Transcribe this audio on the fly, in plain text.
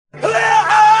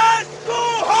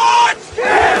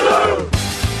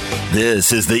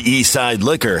This is the Eastside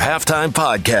Liquor Halftime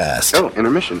Podcast. Oh,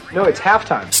 intermission. No, it's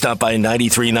halftime. Stop by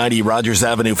 9390 Rogers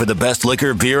Avenue for the best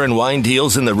liquor, beer, and wine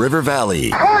deals in the River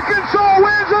Valley. Arkansas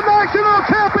wins the national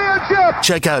championship.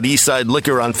 Check out Eastside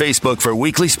Liquor on Facebook for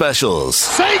weekly specials.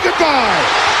 Say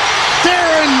goodbye.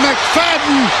 Darren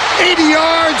McFadden, 80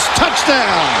 yards,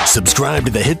 touchdown. Subscribe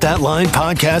to the Hit That Line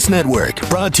Podcast Network,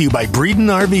 brought to you by Breeden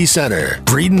RV Center.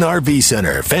 Breeden RV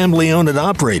Center, family owned and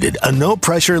operated, a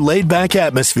no-pressure, laid-back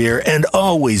atmosphere, and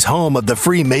always home of the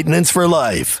free maintenance for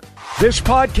life. This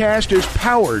podcast is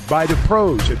powered by the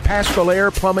pros at Paschal Air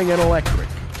Plumbing and Electric.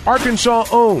 Arkansas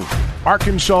owned,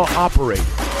 Arkansas operated.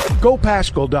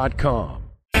 GoPaschal.com.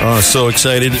 Oh, so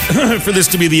excited for this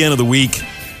to be the end of the week.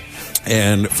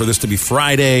 And for this to be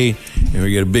Friday, and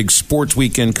we got a big sports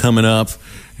weekend coming up,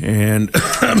 and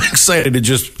I'm excited to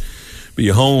just be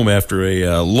home after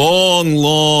a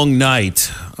long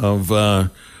night of a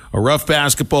rough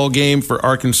basketball game for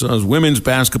Arkansas's women's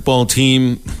basketball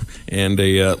team, and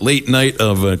a late night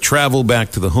of travel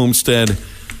back to the homestead.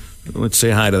 Let's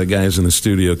say hi to the guys in the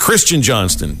studio. Christian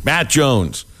Johnston, Matt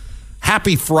Jones.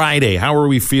 Happy Friday. How are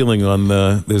we feeling on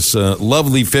this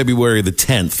lovely February the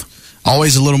 10th?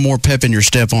 Always a little more pep in your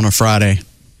step on a Friday.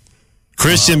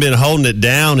 Christian been holding it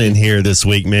down in here this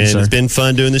week, man. Yes, it's been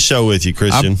fun doing the show with you,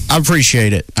 Christian. I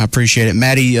appreciate it.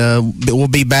 Maddie will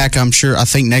be back, I'm sure, I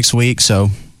think next week. So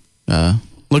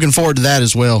looking forward to that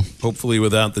as well. Hopefully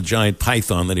without the giant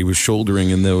python that he was shouldering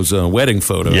in those wedding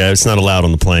photos. Yeah, it's not allowed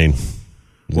on the plane.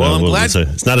 Well, I'm glad.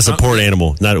 It's not a support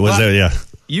animal.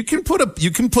 You can put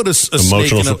a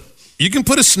snake in a... You can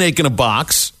put a snake in a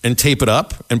box and tape it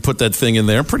up and put that thing in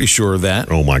there. I'm pretty sure of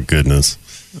that. Oh, my goodness.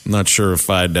 I'm not sure if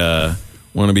I'd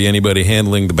want to be anybody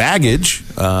handling the baggage.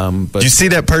 But you see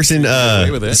that person,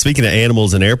 speaking of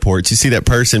animals in airports, you see that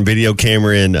person video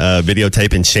cameraing,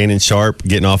 videotaping Shannon Sharp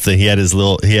getting off he had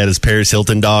his Paris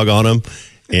Hilton dog on him.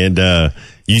 And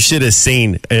you should have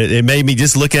seen, it made me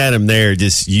just look at him there.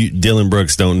 Dylan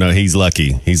Brooks don't know. He's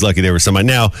lucky. He's lucky there was somebody.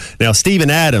 Now Steven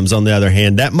Adams, on the other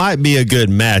hand, that might be a good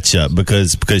matchup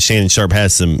because Shannon Sharp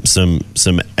has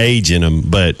some age in him,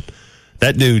 but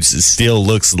that dude still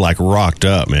looks like rocked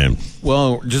up, man.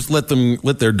 Well, just let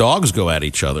their dogs go at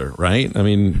each other, right? I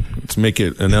mean, let's make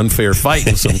it an unfair fight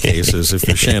in some cases. If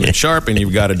you're Shannon Sharp and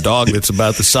you've got a dog that's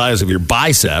about the size of your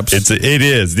biceps. It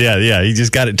is. Yeah. He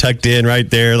just got it tucked in right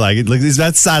there. Like, it's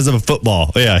about the size of a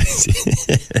football. Yeah.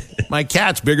 My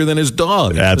cat's bigger than his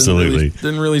dog. Absolutely.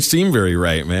 Didn't really seem very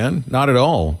right, man. Not at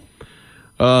all.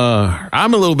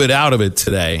 I'm a little bit out of it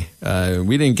today.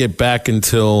 We didn't get back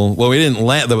until, we didn't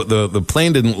land. The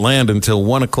plane didn't land until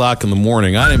 1 o'clock in the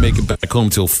morning. I didn't make it back home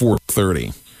till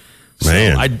 4:30.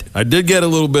 Man, so I did get a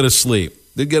little bit of sleep.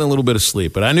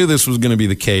 But I knew this was going to be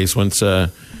the case once I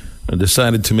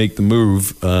decided to make the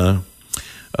move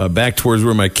back towards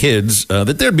where my kids.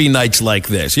 That there'd be nights like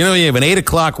this. You know, you have an 8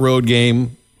 o'clock road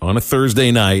game on a Thursday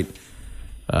night.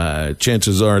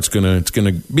 Chances are it's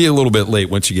gonna be a little bit late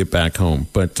once you get back home.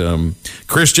 But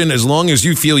Christian, as long as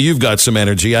you feel you've got some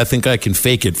energy, I think I can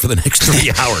fake it for the next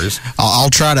 3 hours. I'll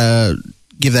try to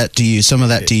give that to you, some of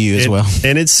that to you as well.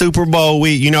 And it's Super Bowl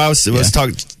week. You know, I was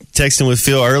texting with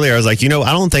Phil earlier. I was like, I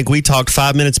don't think we talked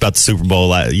 5 minutes about the Super Bowl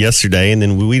yesterday, and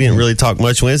then we didn't really talk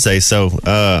much Wednesday. So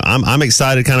I'm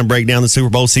excited to kind of break down the Super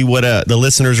Bowl, see what the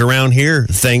listeners around here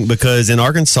think, because in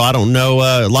Arkansas, I don't know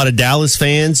a lot of Dallas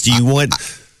fans. Do you want?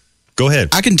 Go ahead.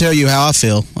 I can tell you how I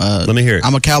feel. Let me hear it.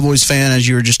 I'm a Cowboys fan, as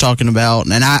you were just talking about,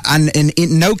 and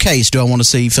in no case do I want to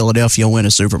see Philadelphia win a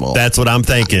Super Bowl. That's what I'm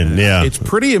thinking. Yeah, it's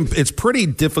pretty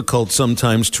difficult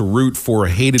sometimes to root for a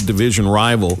hated division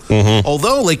rival. Mm-hmm.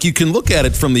 Although, you can look at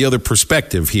it from the other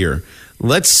perspective here.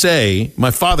 Let's say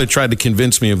my father tried to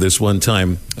convince me of this one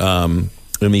time in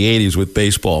the 80s with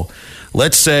baseball.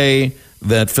 Let's say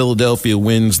that Philadelphia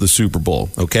wins the Super Bowl.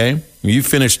 Okay, you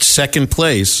finished second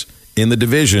place in the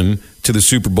division to the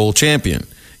Super Bowl champion.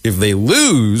 If they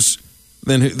lose,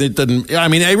 then it doesn't. I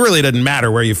mean, it really doesn't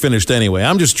matter where you finished anyway.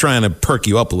 I'm just trying to perk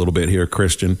you up a little bit here,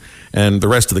 Christian, and the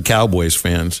rest of the Cowboys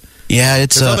fans. Yeah,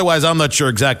 it's otherwise I'm not sure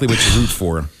exactly what you root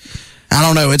for. I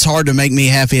don't know. It's hard to make me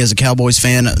happy as a Cowboys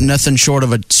fan. Nothing short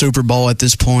of a Super Bowl at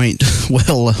this point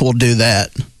will do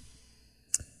that.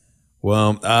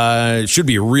 Well, it should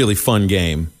be a really fun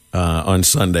game on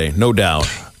Sunday, no doubt.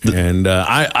 And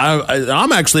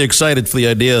I'm actually excited for the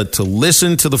idea to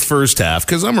listen to the first half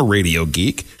because I'm a radio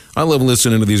geek. I love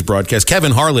listening to these broadcasts.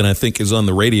 Kevin Harlan, I think, is on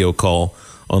the radio call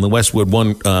on the Westwood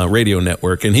One radio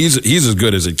network, and he's as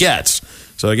good as it gets.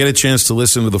 So I get a chance to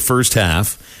listen to the first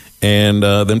half and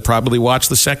then probably watch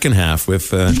the second half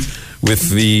with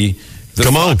the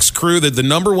Fox crew, the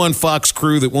number one Fox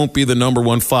crew that won't be the number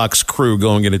one Fox crew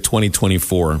going into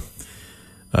 2024.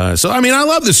 So, I mean, I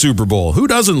love the Super Bowl. Who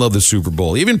doesn't love the Super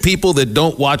Bowl? Even people that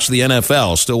don't watch the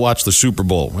NFL still watch the Super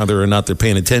Bowl, whether or not they're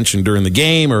paying attention during the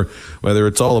game or whether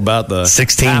it's all about the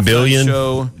 16 billion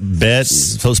show.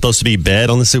 Bets supposed to be bet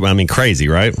on the Super Bowl. I mean, crazy,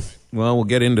 right? Well, we'll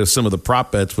get into some of the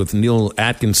prop bets with Neil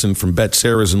Atkinson from Bet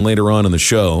Saracen later on in the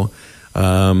show.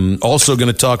 Also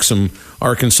going to talk some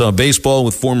Arkansas baseball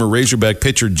with former Razorback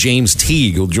pitcher James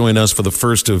Teague. He'll join us for the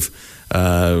first of,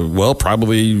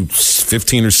 probably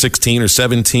 15 or 16 or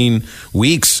 17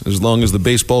 weeks. As long as the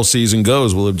baseball season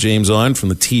goes, we'll have James on from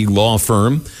the Teague Law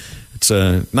Firm. It's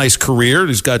a nice career.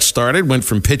 He's got started, went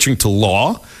from pitching to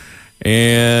law.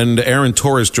 And Aaron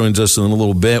Torres joins us in a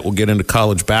little bit. We'll get into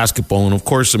college basketball. And, of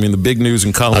course, I mean, the big news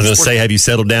in college. I was going to say, have you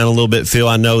settled down a little bit, Phil?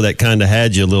 I know that kind of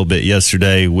had you a little bit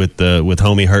yesterday with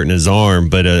homie hurting his arm.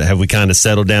 But have we kind of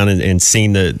settled down and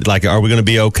seen are we going to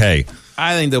be okay?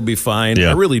 I think they'll be fine.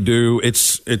 Yeah. I really do.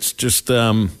 It's just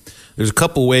there's a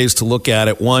couple ways to look at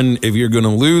it. One, if you're going to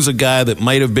lose a guy that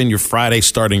might have been your Friday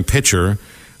starting pitcher,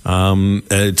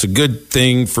 it's a good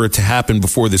thing for it to happen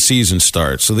before the season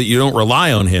starts so that you don't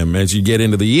rely on him as you get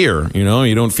into the year. You know,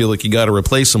 you don't feel like you got to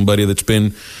replace somebody that's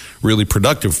been really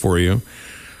productive for you.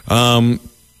 And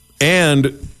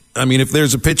I mean, if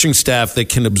there's a pitching staff that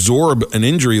can absorb an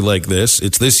injury like this,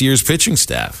 it's this year's pitching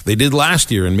staff. They did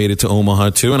last year and made it to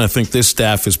Omaha too. And I think this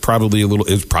staff is probably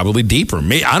probably deeper.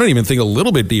 I don't even think a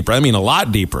little bit deeper. I mean, a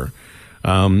lot deeper.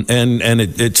 And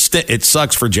it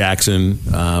sucks for Jackson.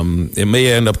 It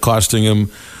may end up costing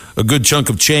him a good chunk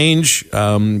of change.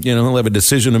 He'll have a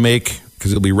decision to make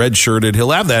because he'll be redshirted.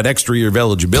 He'll have that extra year of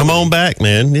eligibility. Come on back,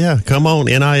 man. Yeah, come on,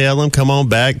 NIL him. Come on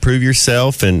back, prove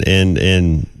yourself,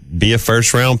 and be a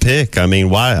first round pick. I mean,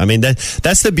 why? I mean,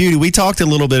 that's the beauty. We talked a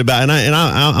little bit about, and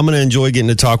I'm going to enjoy getting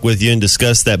to talk with you and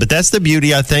discuss that. But that's the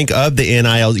beauty, I think, of the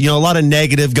NIL. You know, a lot of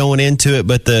negative going into it,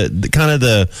 but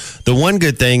the one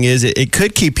good thing is it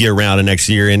could keep you around the next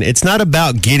year. And it's not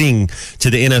about getting to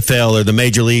the NFL or the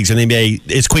major leagues or the NBA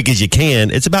as quick as you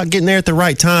can. It's about getting there at the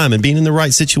right time and being in the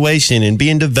right situation and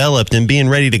being developed and being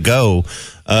ready to go.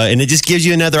 And it just gives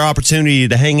you another opportunity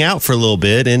to hang out for a little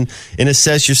bit and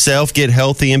assess yourself, get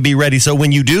healthy, and be ready. So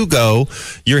when you do go,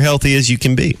 you're healthy as you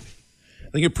can be. I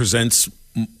think it presents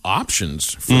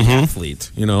options for the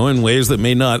athlete, in ways that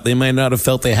they may not have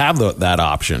felt they have that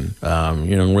option,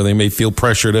 where they may feel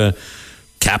pressure to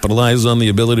capitalize on the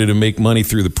ability to make money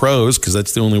through the pros because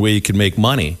that's the only way you can make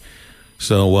money.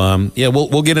 So,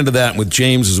 we'll get into that with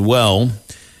James as well.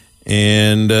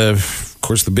 And, of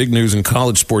course, the big news in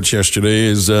college sports yesterday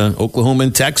is Oklahoma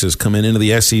and Texas coming into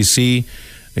the SEC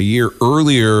a year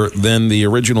earlier than the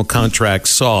original contract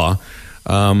saw.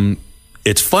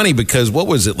 It's funny because what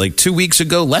was it, like 2 weeks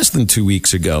ago? Less than 2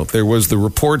 weeks ago, there was the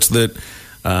reports that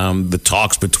the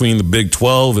talks between the Big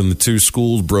 12 and the two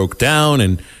schools broke down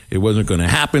and it wasn't going to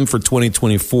happen for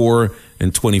 2024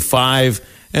 and 25.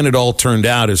 And it all turned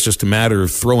out as just a matter of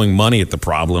throwing money at the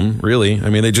problem, really. I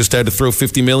mean, they just had to throw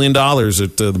 $50 million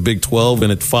at the Big 12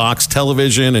 and at Fox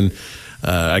Television. And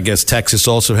I guess Texas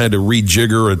also had to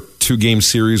rejigger a 2-game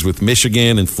series with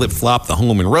Michigan and flip-flop the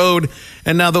home and road.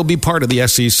 And now they'll be part of the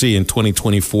SEC in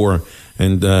 2024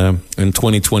 and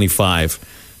 2025.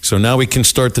 So now we can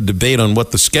start the debate on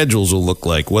what the schedules will look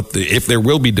like, if there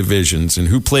will be divisions and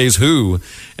who plays who,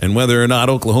 and whether or not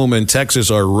Oklahoma and Texas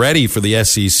are ready for the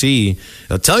SEC.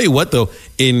 I'll tell you what, though,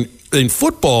 in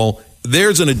football,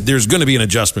 there's going to be an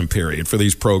adjustment period for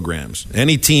these programs.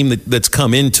 Any team that's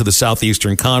come into the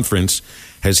Southeastern Conference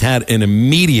has had an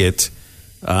immediate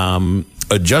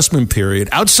adjustment period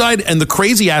outside. And the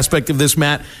crazy aspect of this,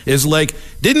 Matt, is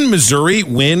didn't Missouri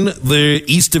win the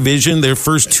East Division their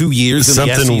first 2 years in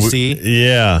the SEC?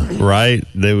 Yeah, right.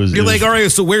 You're all right,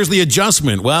 so where's the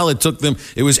adjustment? Well,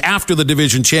 it was after the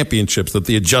division championships that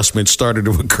the adjustment started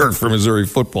to occur for Missouri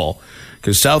football.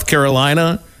 Because South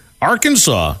Carolina,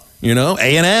 Arkansas,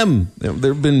 A&M,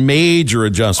 there have been major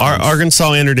adjustments.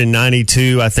 Arkansas entered in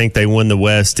 92. I think they won the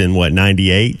West in,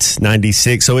 98,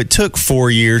 96. So it took 4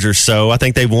 years or so. I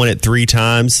think they've won it 3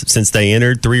 times since they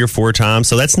entered, 3 or 4 times.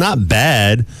 So that's not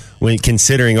bad when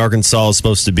considering Arkansas is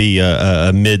supposed to be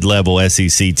a mid-level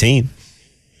SEC team.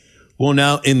 Well,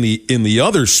 now in the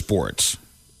other sports,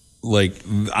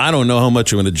 I don't know how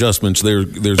much of an adjustment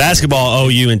there's basketball.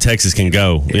 OU and Texas can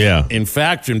go. Yeah. In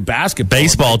fact, in basketball,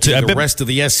 baseball too. The rest of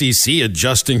the SEC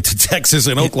adjusting to Texas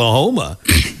and Oklahoma.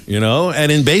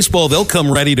 And in baseball they'll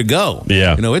come ready to go.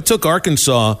 Yeah. It took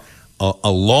Arkansas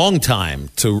a long time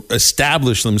to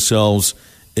establish themselves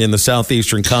in the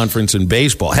Southeastern Conference in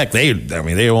baseball. Heck, they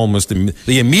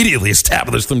immediately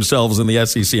established themselves in the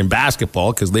SEC in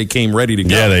basketball because they came ready to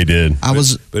go. Yeah, they did.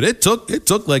 But it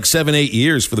took like 7-8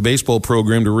 years for the baseball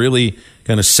program to really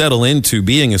kind of settle into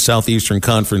being a Southeastern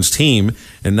Conference team,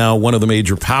 and now one of the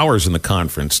major powers in the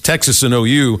conference. Texas and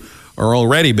OU are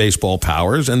already baseball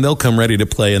powers, and they'll come ready to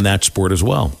play in that sport as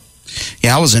well.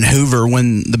 Yeah, I was in Hoover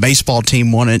when the baseball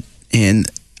team won it, and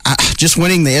just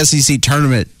winning the SEC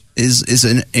tournament is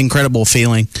an incredible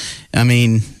feeling. I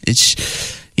mean,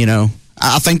 it's,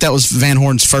 I think that was Van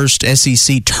Horn's first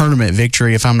SEC tournament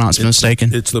victory, if I'm not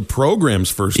mistaken. It's the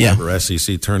program's first ever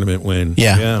SEC tournament win.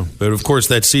 Yeah. But, of course,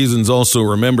 that season's also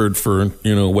remembered for,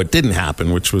 what didn't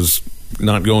happen, which was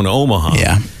not going to Omaha.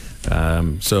 Yeah.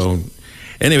 So,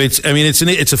 anyway,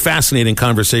 it's a fascinating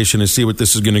conversation to see what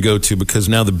this is going to go to, because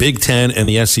now the Big Ten and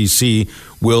the SEC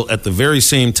will, at the very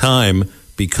same time,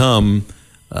 become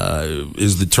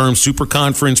is the term super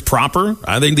conference proper?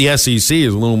 I think the SEC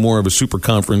is a little more of a super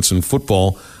conference in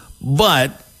football,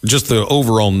 but just the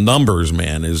overall numbers,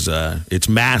 man, is it's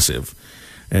massive.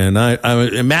 And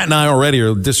Matt and I already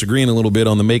are disagreeing a little bit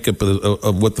on the makeup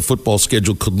of what the football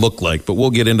schedule could look like, but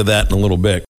we'll get into that in a little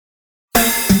bit.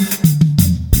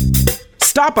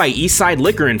 Stop by Eastside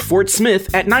Liquor in Fort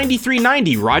Smith at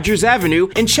 9390 Rogers Avenue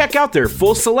and check out their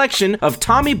full selection of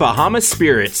Tommy Bahama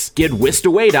spirits. Get whisked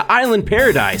away to Island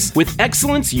Paradise with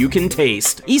excellence you can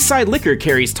taste. Eastside Liquor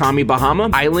carries Tommy Bahama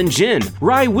Island Gin,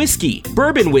 Rye Whiskey,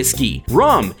 Bourbon Whiskey,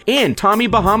 Rum, and Tommy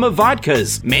Bahama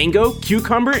Vodkas, Mango,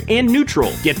 Cucumber, and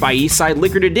Neutral. Get by Eastside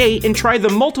Liquor today and try the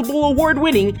multiple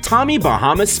award-winning Tommy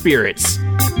Bahama spirits.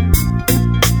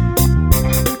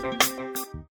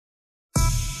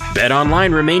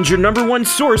 BetOnline remains your number one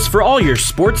source for all your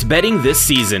sports betting this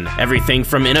season. Everything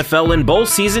from NFL and bowl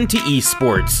season to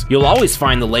esports. You'll always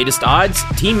find the latest odds,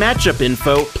 team matchup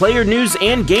info, player news,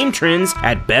 and game trends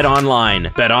at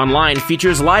BetOnline. BetOnline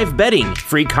features live betting,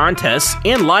 free contests,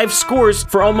 and live scores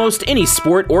for almost any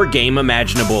sport or game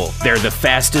imaginable. They're the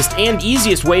fastest and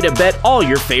easiest way to bet all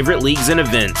your favorite leagues and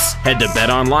events. Head to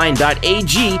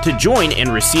betonline.ag to join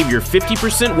and receive your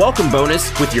 50% welcome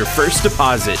bonus with your first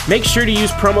deposit. Make sure to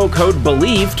use promo code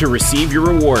BELIEVE to receive your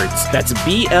rewards. That's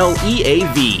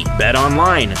BLEAV. Bet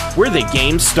online, where the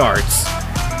game starts.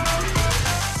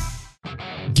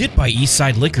 Get by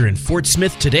Eastside Liquor in Fort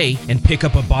Smith today and pick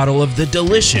up a bottle of the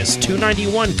delicious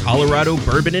 $2.91 Colorado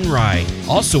Bourbon and Rye.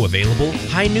 Also available,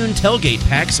 High Noon tailgate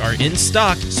packs are in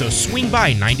stock, so swing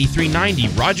by 9390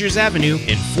 Rogers Avenue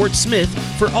in Fort Smith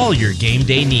for all your game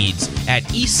day needs at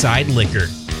Eastside Liquor.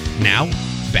 Now,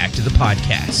 back to the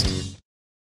podcast.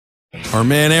 Our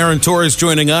man Aaron Torres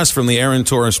joining us from the Aaron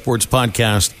Torres Sports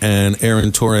Podcast and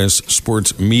Aaron Torres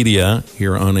Sports Media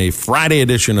here on a Friday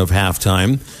edition of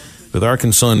Halftime, with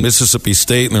Arkansas and Mississippi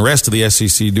State and the rest of the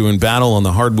SEC doing battle on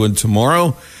the hardwood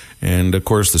tomorrow, and of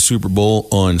course the Super Bowl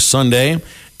on Sunday.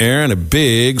 Aaron, a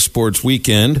big sports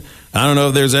weekend. I don't know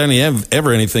if there's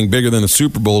ever anything bigger than the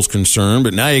Super Bowl is concerned,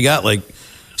 but now you got like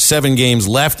 7 games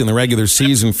left in the regular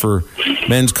season for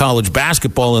men's college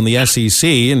basketball in the SEC,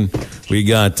 and we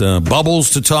got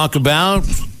bubbles to talk about,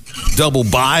 double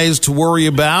byes to worry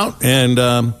about, and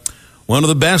one of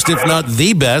the best, if not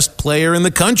the best, player in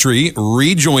the country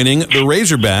rejoining the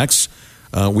Razorbacks.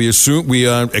 We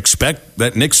expect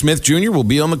that Nick Smith Jr. will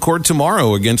be on the court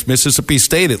tomorrow against Mississippi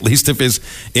State, at least if his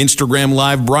Instagram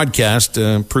live broadcast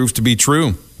proves to be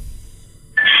true.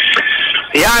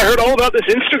 Yeah, I heard all about this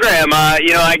Instagram.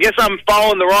 I guess I'm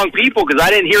following the wrong people because I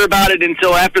didn't hear about it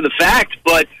until after the fact.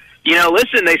 But,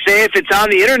 listen, they say if it's on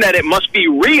the Internet, it must be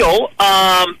real.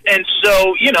 And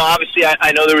so, obviously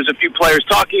I know there was a few players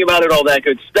talking about it, all that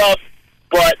good stuff.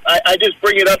 But I just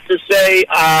bring it up to say,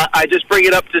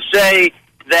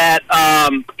 that,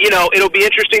 it'll be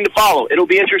interesting to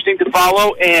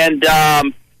follow. And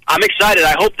I'm excited.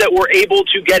 I hope that we're able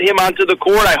to get him onto the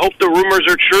court. I hope the rumors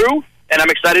are true, and I'm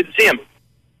excited to see him.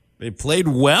 They played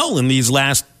well in these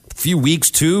last few weeks,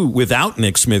 too, without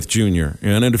Nick Smith Jr.,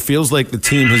 and it feels like the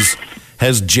team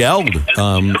has gelled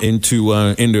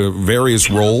into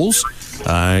various roles.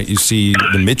 You see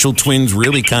the Mitchell twins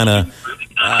really kind of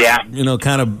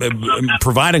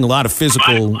providing a lot of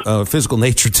physical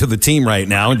nature to the team right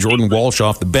now. Jordan Walsh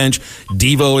off the bench.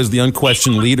 Devo is the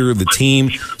unquestioned leader of the team.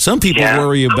 Some people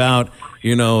worry about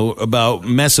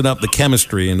messing up the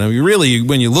chemistry. And really,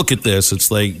 when you look at this, it's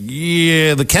like,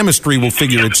 the chemistry will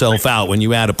figure itself out when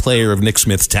you add a player of Nick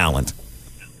Smith's talent.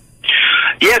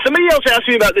 Yeah, somebody else asked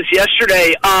me about this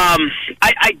yesterday. I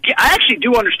actually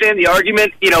do understand the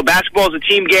argument. Basketball is a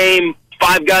team game,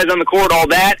 5 guys on the court, all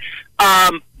that.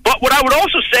 But what I would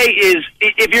also say is,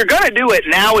 if you're going to do it,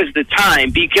 now is the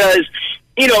time, because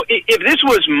if this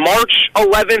was March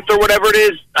 11th or whatever it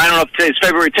is, I don't know if today's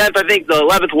February 10th, I think the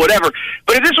 11th, whatever,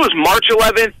 but if this was March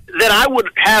 11th, then I would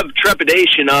have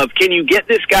trepidation of, can you get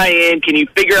this guy in? Can you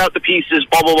figure out the pieces,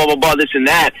 blah, blah, blah, blah, blah, this and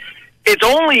that. It's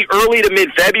only early to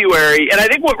mid-February, and I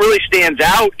think what really stands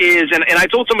out is, and I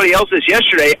told somebody else this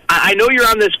yesterday, I know you're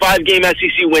on this 5-game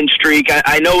SEC win streak.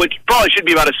 I know it probably should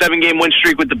be about a 7-game win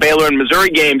streak with the Baylor and Missouri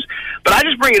games, but I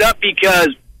just bring it up because,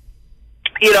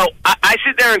 I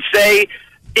sit there and say,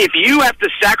 if you have to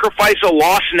sacrifice a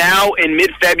loss now in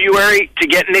mid-February to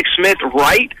get Nick Smith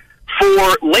right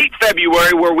for late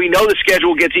February, where we know the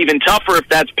schedule gets even tougher if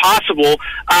that's possible,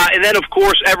 and then, of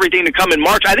course, everything to come in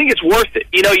March, I think it's worth it.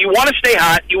 You want to stay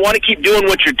hot. You want to keep doing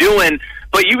what you're doing.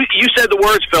 But you said the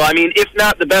words, Phil. I mean, if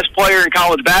not the best player in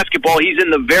college basketball, he's in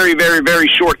the very, very, very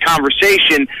short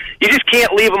conversation. You just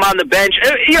can't leave him on the bench.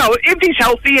 If he's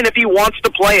healthy and if he wants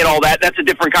to play and all that, that's a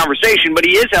different conversation. But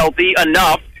he is healthy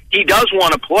enough. He does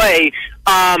want to play,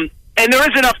 and there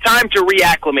is enough time to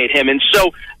reacclimate him. And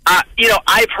so,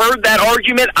 I've heard that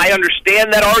argument. I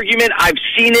understand that argument. I've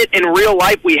seen it in real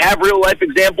life. We have real-life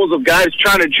examples of guys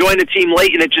trying to join a team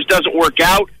late, and it just doesn't work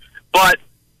out. But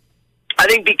I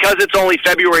think because it's only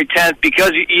February 10th,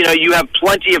 because, you have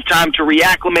plenty of time to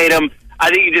reacclimate him, I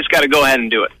think you just got to go ahead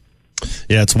and do it.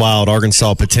 Yeah, it's wild.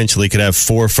 Arkansas potentially could have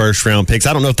 4 first-round picks.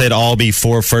 I don't know if they'd all be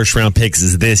 4 first-round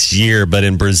picks this year, but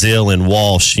in Brazil and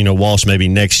Walsh, Walsh maybe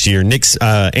next year.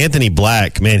 Anthony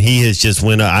Black, man, he has just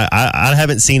went. I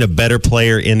haven't seen a better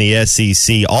player in the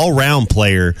SEC, all-round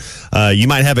player. You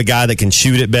might have a guy that can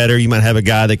shoot it better. You might have a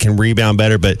guy that can rebound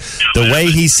better, but the way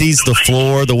he sees the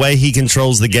floor, the way he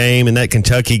controls the game in that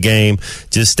Kentucky game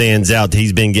just stands out.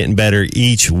 He's been getting better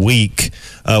each week.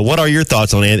 What are your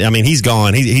thoughts on Anthony? I mean, he's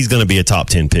gone. He's going to be a top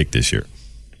 10 pick this year.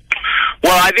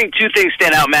 Well, I think 2 things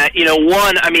stand out, Matt.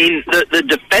 One, I mean, the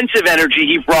defensive energy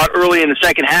he brought early in the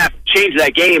second half changed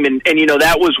that game, and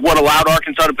that was what allowed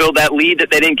Arkansas to build that lead that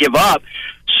they didn't give up.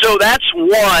 So that's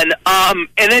one.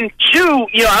 And then 2,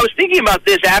 I was thinking about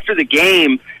this after the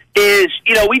game, is,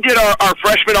 we did our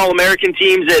freshman All-American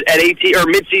teams at AT, or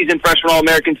midseason freshman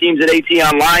All-American teams at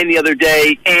AT Online the other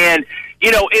day, and,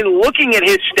 in looking at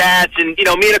his stats, and,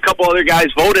 me and a couple other guys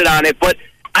voted on it, but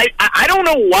I don't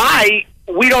know why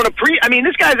we don't appreciate. I mean,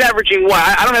 this guy's averaging what?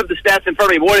 I don't have the stats in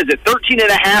front of me. What is it?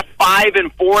 13.5, 5,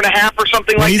 and 4.5, or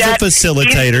something like that. He's a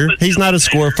facilitator. He's not a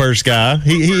score first guy.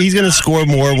 He's going to score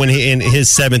more when he in his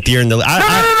 7th year in the. No,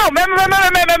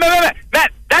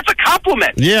 Matt, that's a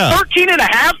compliment. Yeah, 13.5,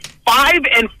 5,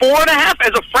 and 4.5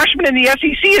 as a freshman in the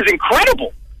SEC is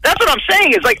incredible. That's what I'm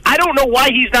saying. Is like I don't know why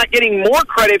he's not getting more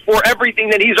credit for everything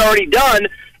that he's already done.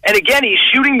 And again, he's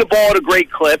shooting the ball at a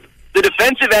great clip. The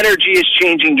defensive energy is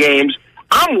changing games.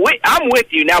 I'm with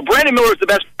you. Now, Brandon Miller is the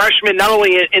best freshman not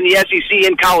only in the SEC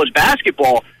in college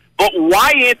basketball, but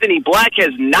why Anthony Black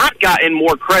has not gotten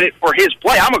more credit for his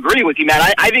play, I'm agreeing with you,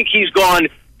 Matt. I think he's gone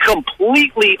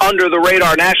completely under the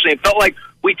radar nationally. It felt like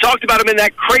we talked about him in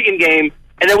that Creighton game,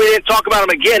 and then we didn't talk about him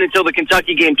again until the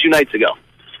Kentucky game 2 nights ago.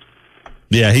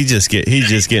 Yeah, he's just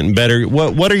getting better.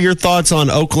 What are your thoughts on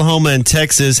Oklahoma and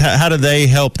Texas? How do they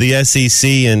help the SEC?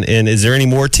 And is there any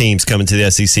more teams coming to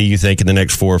the SEC, you think, in the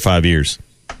next 4 or 5 years?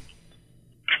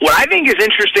 What I think is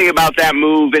interesting about that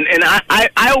move, and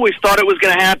I always thought it was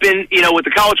going to happen, with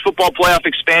the college football playoff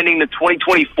expanding to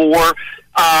 2024,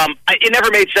 it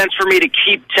never made sense for me to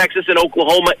keep Texas and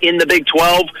Oklahoma in the Big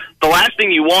 12. The last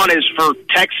thing you want is for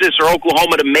Texas or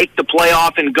Oklahoma to make the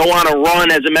playoff and go on a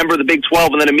run as a member of the Big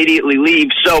 12 and then immediately leave.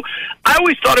 So I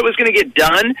always thought it was going to get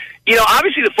done.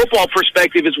 Obviously the football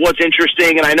perspective is what's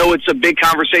interesting, and I know it's a big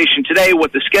conversation today,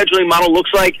 what the scheduling model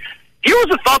looks like. Here was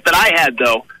a thought that I had,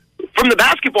 though. From the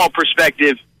basketball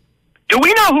perspective, do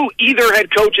we know who either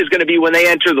head coach is going to be when they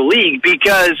enter the league?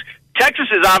 Because Texas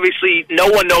is obviously, no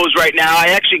one knows right now. I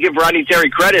actually give Rodney Terry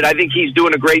credit. I think he's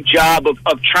doing a great job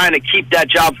of trying to keep that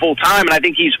job full time, and I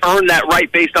think he's earned that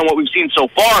right based on what we've seen so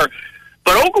far.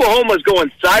 But Oklahoma's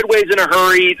going sideways in a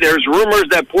hurry. There's rumors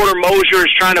that Porter Moser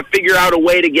is trying to figure out a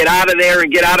way to get out of there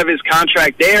and get out of his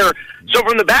contract there. So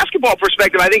from the basketball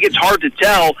perspective, I think it's hard to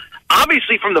tell.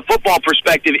 Obviously, from the football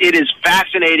perspective, it is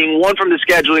fascinating. 1, from the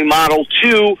scheduling model.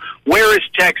 2, where is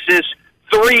Texas?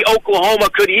 3, Oklahoma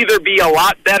could either be a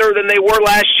lot better than they were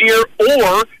last year,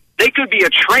 or they could be a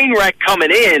train wreck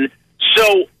coming in.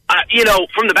 So,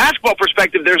 from the basketball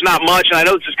perspective, there's not much, and I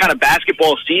know this is kind of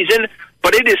basketball season,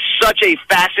 but it is such a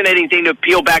fascinating thing to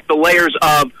peel back the layers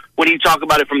of when you talk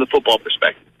about it from the football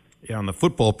perspective. Yeah, on the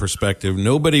football perspective,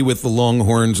 nobody with the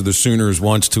Longhorns or the Sooners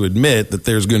wants to admit that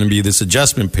there's going to be this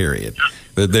adjustment period.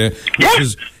 Matt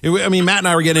and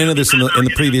I were getting into this in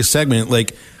the previous segment.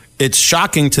 Like, it's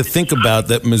shocking to think about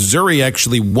that Missouri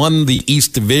actually won the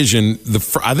East Division.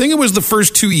 I think it was the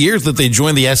first 2 years that they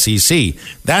joined the SEC.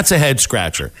 That's a head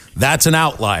scratcher. That's an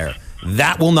outlier.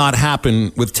 That will not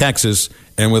happen with Texas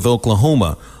and with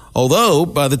Oklahoma. Although,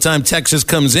 by the time Texas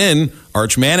comes in,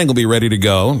 Arch Manning will be ready to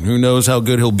go. Who knows how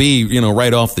good he'll be,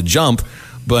 right off the jump.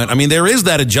 But, there is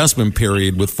that adjustment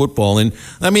period with football. And,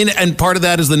 and part of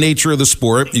that is the nature of the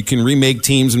sport. You can remake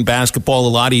teams in basketball a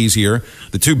lot easier.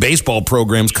 The two baseball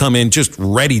programs come in just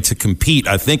ready to compete,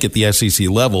 I think, at the SEC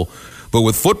level. But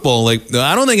with football, I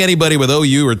don't think anybody with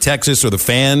OU or Texas or the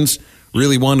fans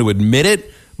really want to admit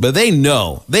it. But they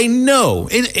know.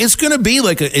 It's going to be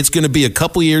it's going to be a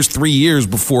couple years, 3 years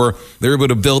before they're able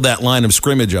to build that line of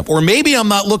scrimmage up. Or maybe I'm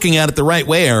not looking at it the right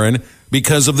way, Aaron,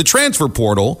 because of the transfer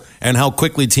portal and how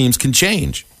quickly teams can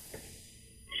change.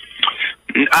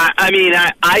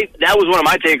 That was one of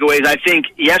my takeaways. I think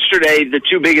yesterday the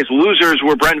two biggest losers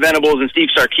were Brent Venables and Steve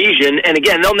Sarkisian. And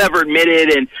again, they'll never admit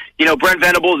it. And, Brent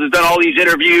Venables has done all these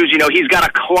interviews. He's got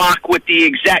a clock with the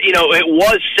exact, it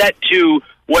was set to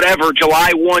whatever,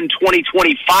 July 1,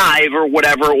 2025 or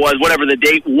whatever it was, whatever the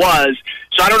date was.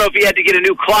 So I don't know if he had to get a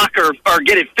new clock or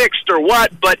get it fixed or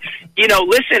what, but,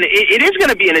 listen, it is going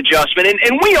to be an adjustment.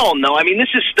 And we all know, this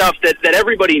is stuff that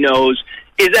everybody knows,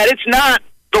 is that it's not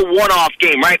the one-off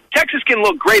game, right? Texas can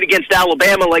look great against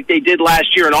Alabama like they did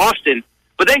last year in Austin,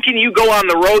 but then can you go on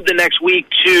the road the next week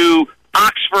to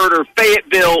Oxford or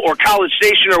Fayetteville or College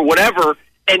Station or whatever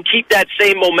and keep that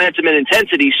same momentum and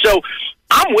intensity? So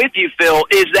I'm with you, Phil,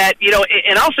 is that,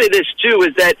 and I'll say this too,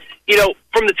 is that,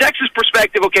 from the Texas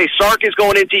perspective, okay, Sark is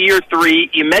going into year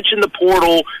 3. You mentioned the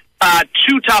portal,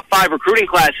 2 top 5 recruiting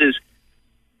classes.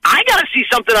 I got to see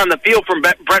something on the field from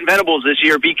Brent Venables this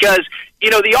year because,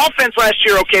 the offense last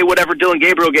year, okay, whatever, Dylan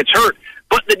Gabriel gets hurt,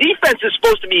 but the defense is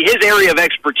supposed to be his area of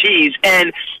expertise.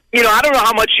 And, I don't know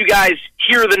how much you guys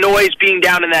hear the noise being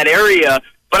down in that area,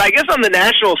 but I guess on the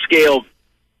national scale,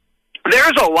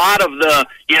 there's a lot of the,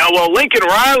 Lincoln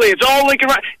Riley, it's all Lincoln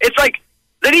Riley. It's like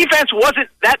the defense wasn't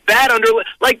that bad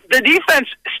the defense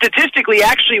statistically,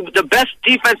 actually the best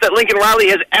defense that Lincoln Riley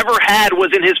has ever had was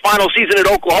in his final season at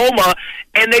Oklahoma,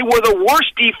 and they were the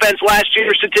worst defense last year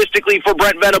statistically for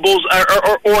Brent Venables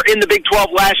or in the Big 12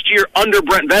 last year under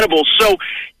Brent Venables. So,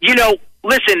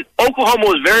 listen, Oklahoma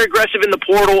was very aggressive in the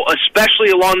portal,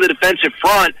 especially along the defensive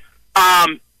front,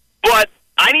 but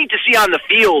I need to see on the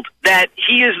field that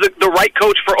he is the right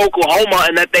coach for Oklahoma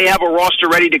and that they have a roster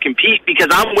ready to compete, because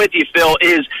I'm with you, Phil,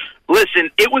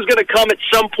 listen, it was going to come at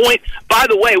some point. By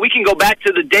the way, we can go back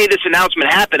to the day this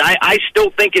announcement happened. I still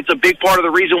think it's a big part of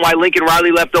the reason why Lincoln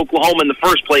Riley left Oklahoma in the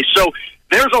first place. So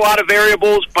there's a lot of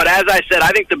variables, but as I said, I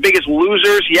think the biggest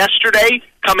losers yesterday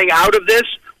coming out of this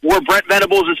were Brent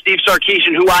Venables and Steve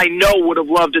Sarkisian, who I know would have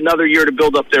loved another year to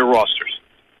build up their rosters.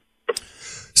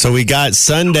 So we got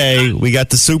Sunday, we got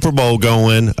the Super Bowl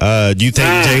going. Do you think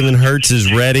Jalen Hurts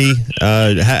is ready?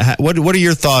 What are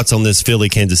your thoughts on this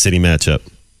Philly-Kansas City matchup?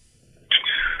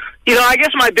 I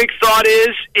guess my big thought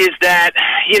is that,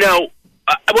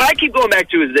 what I keep going back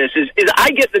to is this, is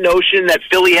I get the notion that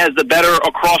Philly has the better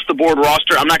across-the-board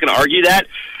roster. I'm not going to argue that.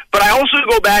 But I also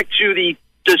go back to the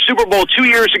Super Bowl 2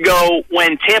 years ago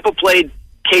when Tampa played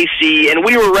KC, and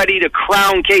we were ready to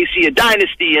crown KC a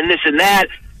dynasty and this and that.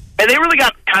 And they really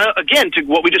got kind of, again, to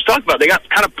what we just talked about, they got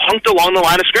kind of punked along the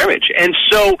line of scrimmage. And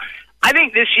so I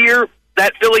think this year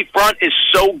that Philly front is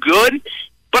so good,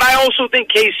 but I also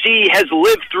think KC has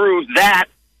lived through that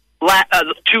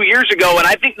 2 years ago, and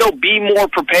I think they'll be more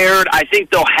prepared. I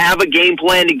think they'll have a game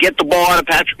plan to get the ball out of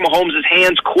Patrick Mahomes'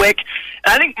 hands quick.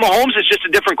 And I think Mahomes is just a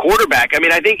different quarterback.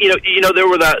 I think, there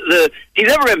were he's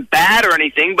never been bad or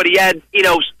anything, but he had,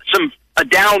 a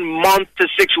down month to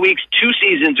 6 weeks 2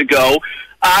 seasons ago.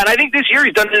 And I think this year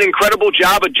he's done an incredible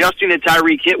job adjusting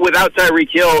to without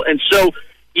Tyreek Hill. And so,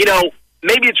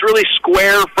 maybe it's really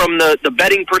square from the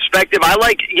betting perspective. I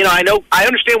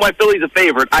understand why Philly's a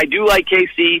favorite. I do like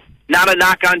KC. Not a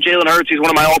knock on Jalen Hurts. He's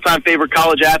one of my all-time favorite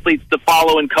college athletes to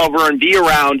follow and cover and be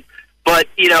around. But,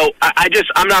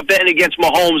 I'm not betting against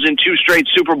Mahomes in 2 straight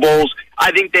Super Bowls.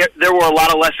 I think there were a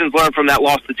lot of lessons learned from that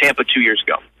loss to Tampa 2 years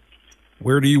ago.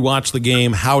 Where do you watch the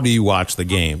game? How do you watch the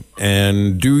game?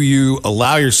 And do you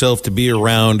allow yourself to be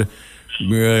around,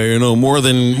 more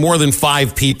than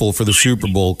 5 people for the Super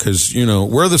Bowl? Because,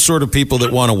 we're the sort of people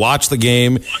that want to watch the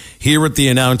game, hear what the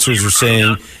announcers are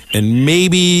saying, and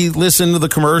maybe listen to the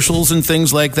commercials and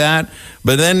things like that.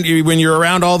 But then when you're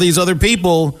around all these other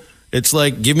people, it's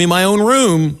like, give me my own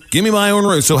room. Give me my own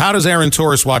room. So how does Aaron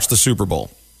Torres watch the Super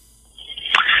Bowl?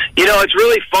 You know, it's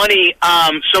really funny.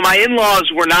 So my in-laws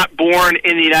were not born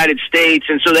in the United States,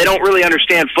 and so they don't really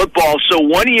understand football. So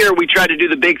one year we tried to do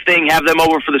the big thing, have them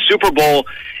over for the Super Bowl,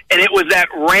 and it was that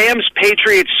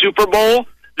Rams-Patriots Super Bowl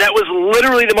that was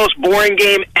literally the most boring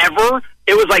game ever.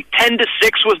 It was like 10-6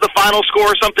 was the final score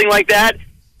or something like that.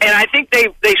 And I think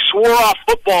they swore off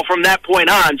football from that point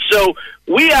on. So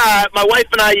we, my wife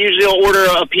and I usually order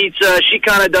a pizza. She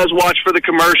kind of does watch for the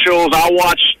commercials. I'll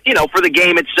watch, for the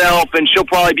game itself, and she'll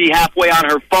probably be halfway on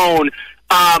her phone.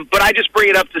 But I just bring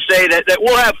it up to say that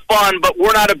we'll have fun, but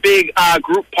we're not a big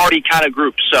group party kind of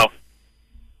group. So.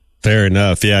 Fair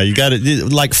enough. Yeah, you got it.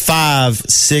 Like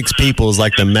 5-6 people is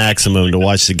like the maximum to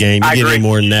watch the game. You get any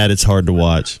more than that, it's hard to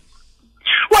watch.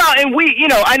 Well, and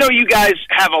I know you guys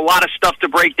have a lot of stuff to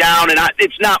break down, and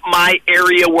it's not my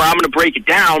area where I'm going to break it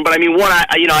down. But I mean,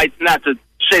 I not to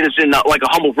say this in like a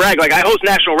humble brag, like I host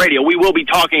national radio. We will be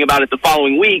talking about it the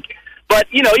following week. But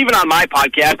even on my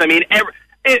podcast, I mean,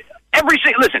 every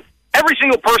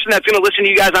single person that's going to listen to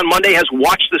you guys on Monday has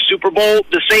watched the Super Bowl.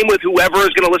 The same with whoever is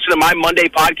going to listen to my Monday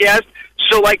podcast.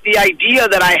 So, like, the idea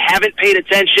that I haven't paid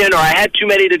attention, or I had too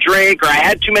many to drink, or I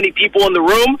had too many people in the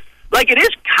room. Like, it is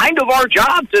kind of our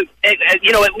job to,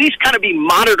 at least kind of be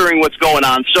monitoring what's going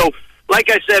on. So, like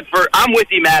I said, I'm with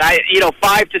you, Matt.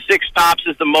 5 to 6 tops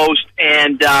is the most,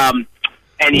 and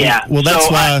yeah. Well, that's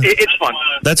why it's fun.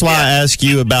 That's why I ask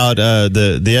you about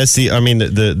the SC. I mean,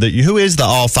 the who is the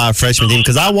all 5 freshman team?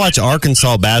 Because I watch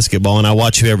Arkansas basketball and I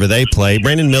watch whoever they play.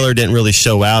 Brandon Miller didn't really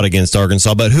show out against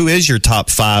Arkansas, but who is your top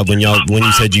 5 when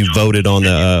you said you voted on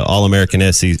the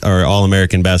All-American SC or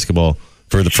All-American basketball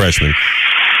for the freshmen?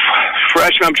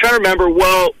 Freshman, I'm trying to remember.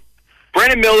 Well,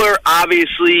 Brandon Miller,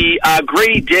 obviously.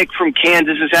 Grady Dick from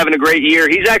Kansas is having a great year.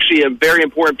 He's actually a very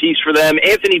important piece for them.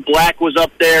 Anthony Black was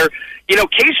up there.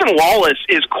 Cason Wallace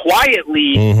is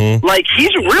quietly, like,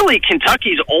 he's really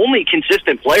Kentucky's only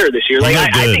consistent player this year. Like,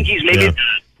 I think he's maybe,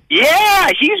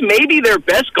 he's maybe their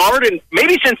best guard, and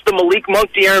maybe since the Malik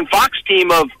Monk, De'Aaron Fox team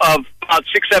of about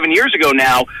 6-7 years ago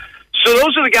now. So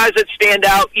those are the guys that stand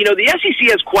out. The SEC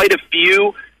has quite a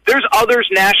few. There's others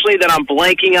nationally that I'm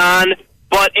blanking on,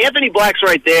 but Anthony Black's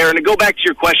right there. And to go back to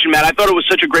your question, Matt, I thought it was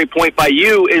such a great point by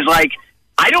you, is like,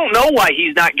 I don't know why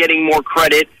he's not getting more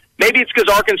credit. Maybe it's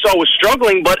because Arkansas was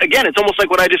struggling, but again, it's almost like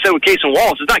what I just said with Cason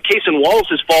Wallace. It's not Cason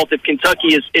Wallace's fault if Kentucky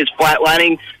is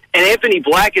flatlining, and Anthony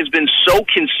Black has been so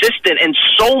consistent and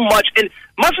so much, and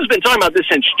Muss has been talking about this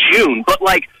since June, but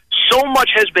like, so much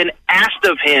has been asked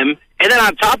of him. And then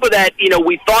on top of that,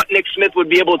 we thought Nick Smith would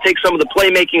be able to take some of the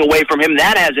playmaking away from him.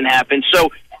 That hasn't happened. So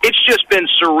it's just been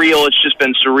surreal. It's just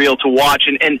been surreal to watch.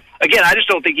 And again, I just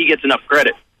don't think he gets enough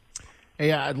credit.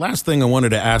 Hey, last thing I wanted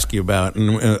to ask you about,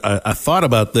 and I thought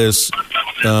about this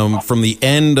from the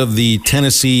end of the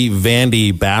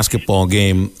Tennessee-Vandy basketball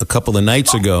game a couple of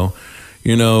nights ago.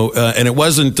 And it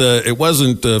wasn't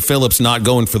Phillips not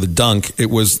going for the dunk. It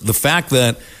was the fact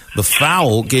that the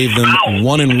foul gave them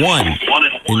 1-and-1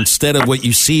 instead of what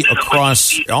you see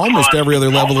across almost every other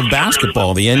level of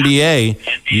basketball. The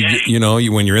NBA,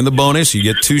 when you're in the bonus, you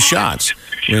get 2 shots.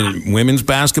 In women's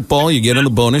basketball, you get in the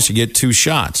bonus, you get 2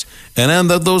 shots. And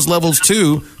then those levels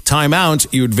too,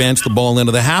 timeouts, you advance the ball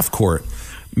into the half court.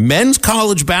 Men's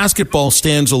college basketball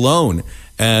stands alone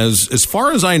as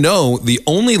far as I know, the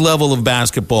only level of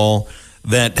basketball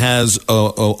that has a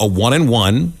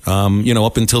 1-and-1,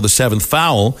 up until the 7th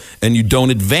foul, and you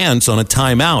don't advance on a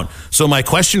timeout. So my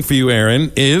question for you,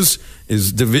 Aaron, is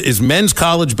men's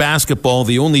college basketball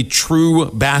the only true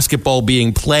basketball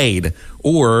being played,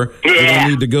 or do they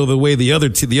need to go the way the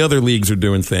other leagues are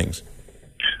doing things?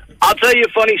 I'll tell you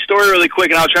a funny story really quick,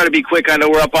 and I'll try to be quick. I know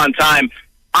we're up on time.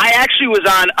 I actually was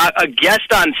on a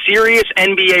guest on Sirius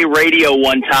NBA radio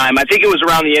one time. I think it was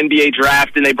around the NBA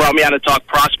draft, and they brought me on to talk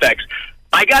prospects.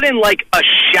 I got in like a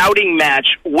shouting match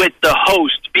with the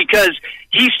host because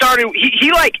he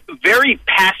like very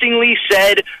passingly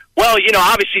said, well,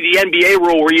 obviously the NBA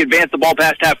rule where you advance the ball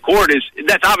past half court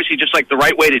that's obviously just like the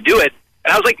right way to do it.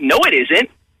 And I was like, no, it isn't.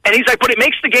 And he's like, but it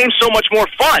makes the game so much more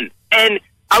fun. And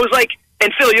I was like,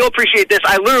 and Phil, you'll appreciate this.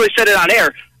 I literally said it on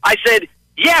air. I said,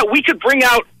 yeah, we could bring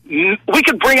out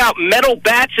metal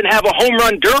bats and have a home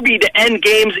run derby to end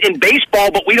games in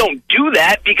baseball, but we don't do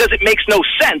that because it makes no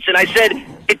sense. And I said,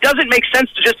 it doesn't make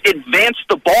sense to just advance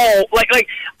the ball. Like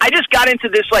I just got into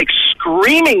this like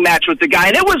screaming match with the guy,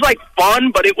 and it was like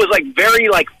fun, but it was like very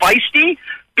like feisty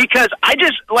because I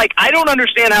don't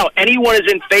understand how anyone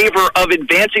is in favor of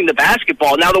advancing the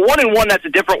basketball. Now the 1-and-1, that's a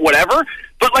different whatever,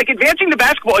 but like advancing the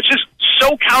basketball, it's just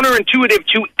so counterintuitive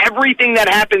to everything that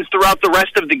happens throughout the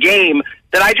rest of the game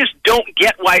that I just don't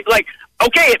get why. Like,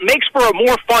 okay, it makes for a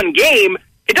more fun game.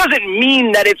 it doesn't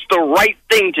mean that it's the right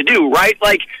thing to do, right?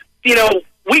 Like,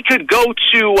 we could go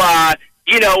to,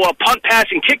 a punt, pass,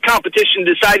 and kick competition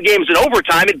to decide games in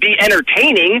overtime. It'd be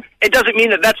entertaining. It doesn't mean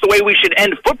that that's the way we should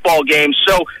end football games.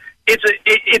 So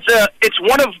it's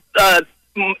one of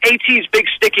AT's big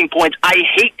sticking points. I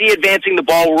hate the advancing the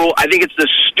ball rule. I think it's the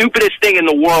stupidest thing in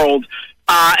the world.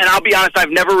 And I'll be honest,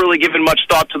 I've never really given much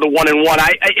thought to the 1-and-1.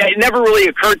 It never really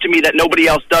occurred to me that nobody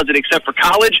else does it except for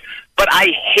college. But I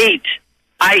hate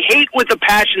with a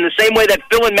passion, the same way that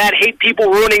Phil and Matt hate people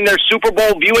ruining their Super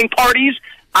Bowl viewing parties.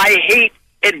 I hate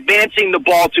advancing the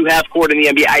ball to half court in the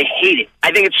NBA. I hate it.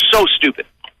 I think it's so stupid.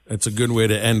 That's a good way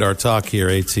to end our talk here,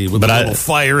 AT, with a little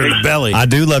fire in the belly. I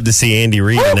do love to see Andy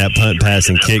Reid in that punt, pass,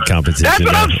 and kick competition. That's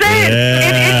what I'm saying.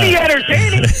 It'd be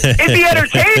entertaining. It'd be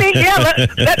entertaining. Yeah,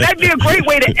 that'd be a great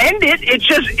way to end it.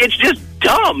 It's just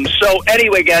dumb. So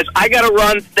anyway, guys, I got to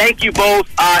run. Thank you both.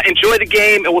 Enjoy the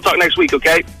game, and we'll talk next week,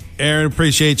 okay? Aaron,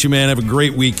 appreciate you, man. Have a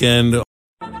great weekend.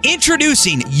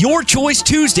 Introducing Your Choice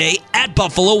Tuesday at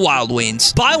Buffalo Wild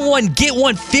Wings. Buy one, get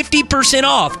one 50%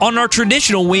 off on our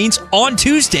traditional wings on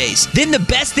Tuesdays. Then the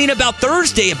best thing about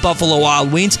Thursday at Buffalo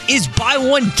Wild Wings is buy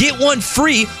one, get one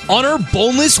free on our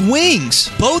boneless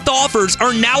wings. Both offers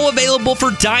are now available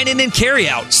for dine-in and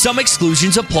carry-out. Some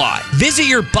exclusions apply. Visit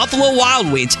your Buffalo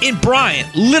Wild Wings in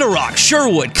Bryant, Little Rock,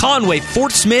 Sherwood, Conway,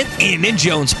 Fort Smith, and in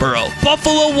Jonesboro.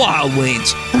 Buffalo Wild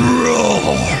Wings.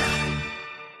 Roar!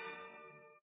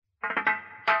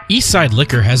 Eastside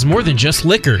Liquor has more than just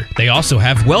liquor. They also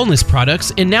have wellness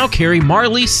products and now carry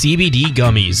Marley CBD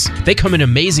gummies. They come in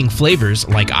amazing flavors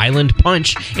like Island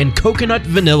Punch and Coconut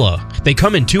Vanilla. They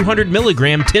come in 200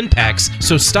 milligram 10 packs,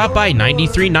 so stop by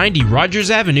 9390 Rogers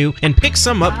Avenue and pick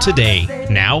some up today.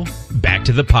 Now, back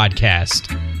to the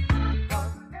podcast.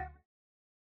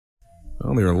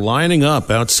 Well, they're lining up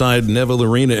outside Neville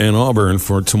Arena in Auburn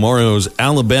for tomorrow's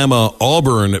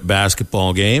Alabama-Auburn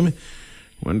basketball game.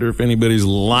 Wonder if anybody's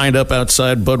lined up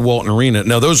outside Bud Walton Arena.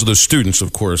 Now, those are the students,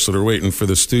 of course, that are waiting for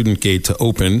the student gate to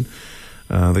open.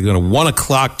 They got a 1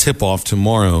 o'clock tip-off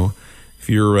tomorrow. If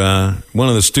you're one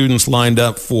of the students lined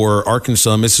up for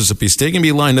Arkansas, Mississippi State, can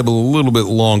be lined up a little bit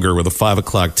longer with a 5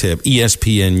 o'clock tip.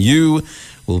 ESPNU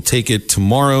will take it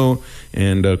tomorrow.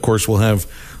 And, of course, we'll have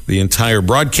the entire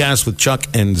broadcast with Chuck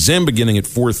and Zim beginning at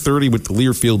 4:30 with the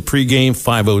Learfield pregame,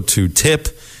 5:02 tip.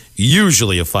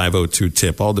 Usually a 5:02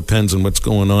 tip. All depends on what's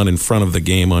going on in front of the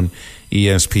game on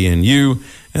ESPNU.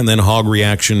 And then Hog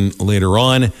Reaction later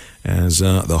on as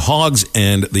the Hogs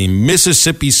and the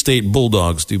Mississippi State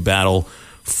Bulldogs do battle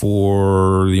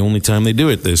for the only time they do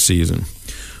it this season.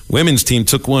 Women's team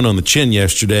took one on the chin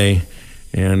yesterday,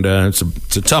 and it's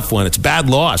a tough one. It's a bad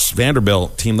loss.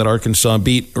 Vanderbilt, team that Arkansas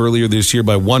beat earlier this year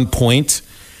by 1 point.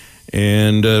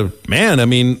 And,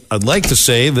 I'd like to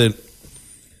say that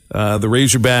the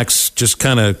Razorbacks just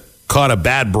kind of caught a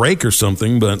bad break or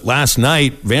something, but last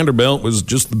night, Vanderbilt was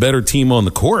just the better team on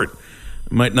the court.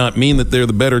 It might not mean that they're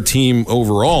the better team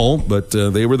overall, but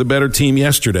they were the better team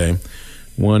yesterday.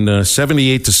 Won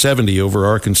 78-70 over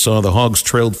Arkansas. The Hogs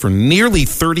trailed for nearly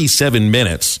 37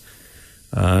 minutes.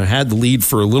 Had the lead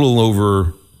for a little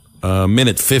over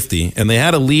minute 50, and they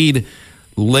had a lead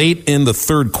late in the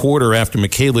third quarter after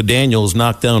Michaela Daniels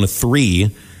knocked down a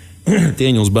three.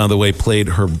 Daniels, by the way, played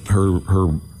her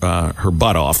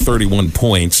butt off, 31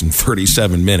 points in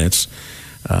 37 minutes.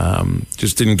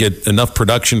 Just didn't get enough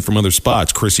production from other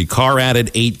spots. Chrissy Carr added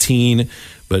 18,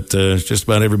 but just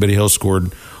about everybody else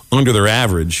scored under their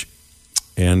average.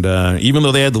 And even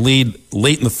though they had the lead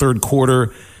late in the third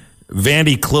quarter,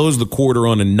 Vandy closed the quarter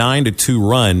on a 9-2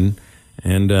 run,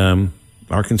 and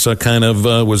Arkansas kind of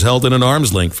was held at an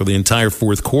arm's length for the entire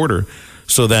fourth quarter.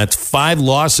 So that's 5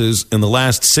 losses in the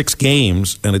last 6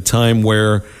 games at a time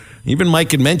where even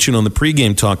Mike had mentioned on the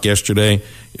pregame talk yesterday.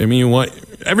 I mean,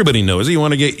 everybody knows it. You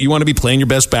want to be playing your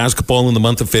best basketball in the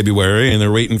month of February, and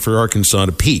they're waiting for Arkansas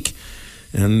to peak.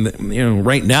 And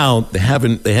right now they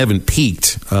haven't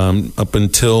peaked up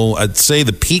until, I'd say,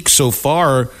 the peak so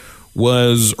far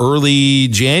was early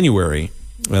January,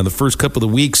 the first couple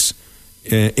of weeks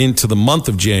into the month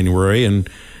of January, and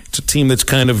it's a team that's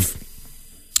kind of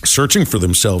searching for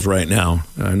themselves right now,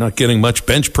 not getting much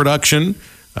bench production.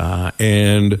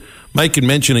 And Mike had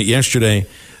mentioned it yesterday.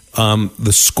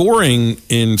 The scoring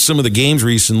in some of the games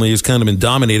recently has kind of been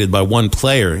dominated by one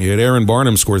player. You had Aaron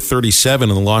Barnum score 37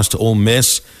 in the loss to Ole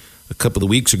Miss a couple of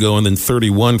weeks ago, and then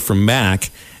 31 from Mac,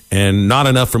 and not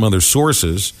enough from other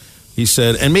sources. He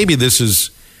said, and maybe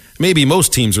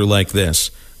most teams are like this,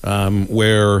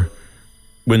 where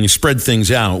when you spread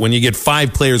things out, when you get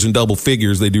 5 players in double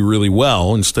figures, they do really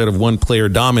well instead of one player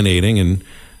dominating. And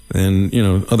and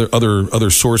other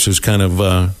sources kind of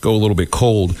go a little bit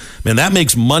cold. Man, that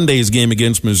makes Monday's game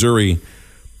against Missouri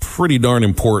pretty darn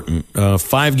important.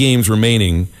 5 games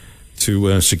remaining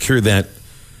to secure that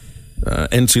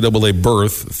NCAA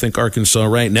berth. I think Arkansas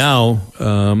right now,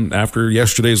 after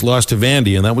yesterday's loss to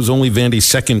Vandy, and that was only Vandy's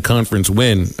second conference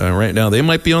win, right now they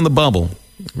might be on the bubble.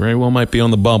 Very well might be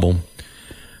on the bubble.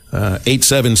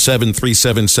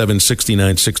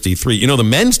 877-377-6963. The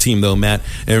men's team, though, Matt,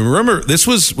 and remember,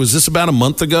 was this about a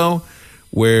month ago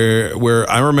where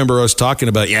I remember us talking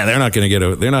about, they're not going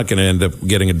to end up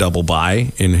getting a double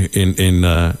bye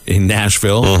in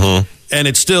Nashville. And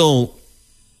it's still,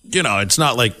 it's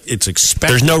not like it's expected.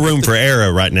 There's no room for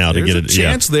error right now to get a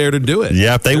chance there to do it.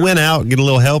 Yeah, if they went out and get a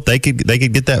little help, they could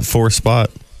get that 4th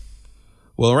spot.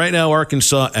 Well, right now,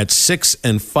 Arkansas at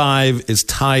 6-5 is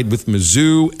tied with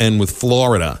Mizzou and with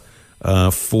Florida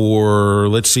for,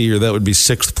 let's see here, that would be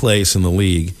 6th place in the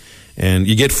league. And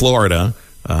you get Florida.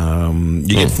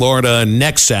 Get Florida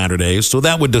next Saturday, so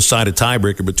that would decide a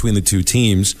tiebreaker between the two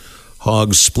teams.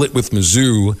 Hogs split with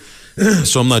Mizzou,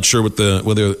 so I'm not sure what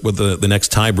the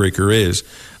next tiebreaker is.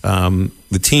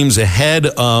 The teams ahead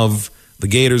of the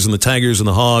Gators and the Tigers and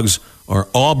the Hogs are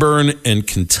Auburn and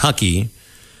Kentucky.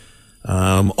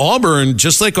 Auburn,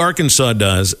 just like Arkansas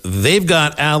does, they've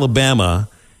got Alabama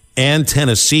and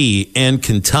Tennessee and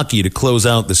Kentucky to close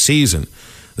out the season.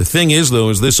 The thing is, though,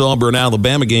 is this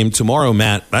Auburn-Alabama game tomorrow,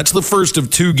 Matt, that's the first of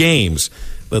 2 games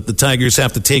that the Tigers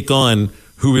have to take on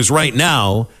who is right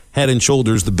now head and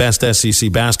shoulders the best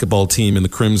SEC basketball team in the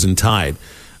Crimson Tide.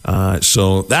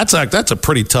 So that's a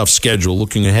pretty tough schedule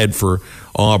looking ahead for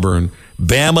Auburn.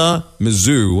 Bama,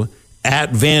 Mizzou,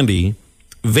 at Vandy.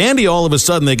 Vandy, all of a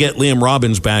sudden, they get Liam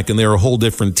Robbins back, and they're a whole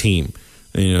different team.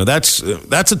 That's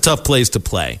a tough place to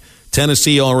play.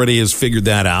 Tennessee already has figured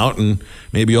that out, and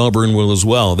maybe Auburn will as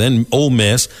well. Then Ole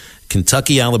Miss,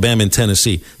 Kentucky, Alabama, and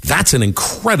Tennessee. That's an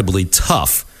incredibly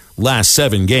tough last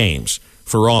 7 games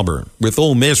for Auburn, with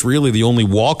Ole Miss really the only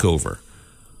walkover.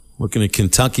 Looking at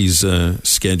Kentucky's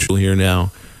schedule here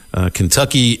now.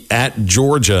 Kentucky at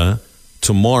Georgia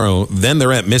tomorrow. Then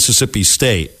they're at Mississippi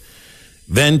State.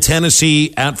 Then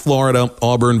Tennessee at Florida,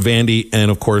 Auburn, Vandy,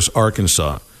 and, of course,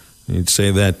 Arkansas. You'd say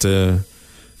that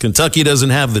Kentucky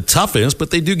doesn't have the toughest,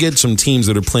 but they do get some teams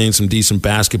that are playing some decent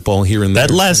basketball here and there.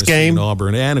 That last game,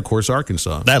 Auburn, and, of course,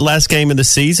 Arkansas. That last game of the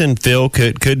season, Phil,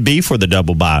 could be for the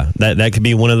double bye. That could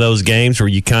be one of those games where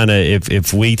you kind of,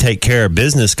 if we take care of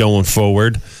business going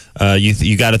forward,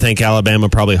 you got to think Alabama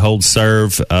probably holds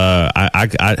serve.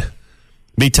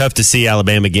 Be tough to see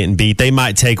Alabama getting beat. They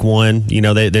might take one.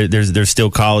 They're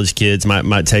still college kids.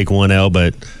 Might take one L,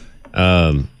 but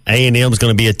A&M is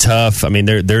going to be a tough. I mean,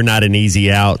 they're not an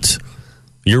easy out.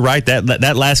 You're right.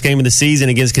 That last game of the season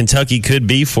against Kentucky could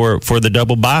be for the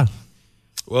double bye.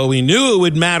 Well, we knew it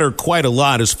would matter quite a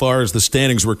lot as far as the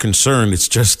standings were concerned. It's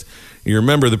just, you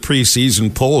remember the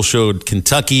preseason poll showed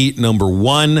Kentucky number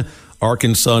 1.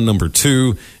 Arkansas number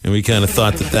 2, and we kind of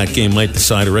thought that game might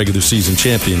decide a regular season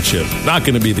championship. Not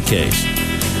going to be the case.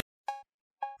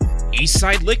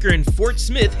 Eastside Liquor in Fort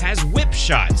Smith has Whip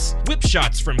Shots. Whip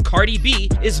Shots from Cardi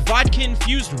B is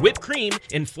vodka-infused whipped cream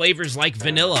in flavors like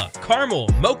vanilla, caramel,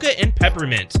 mocha, and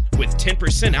peppermint. With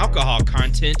 10% alcohol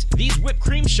content, these whipped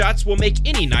cream shots will make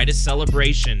any night a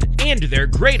celebration. And they're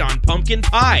great on pumpkin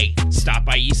pie. Stop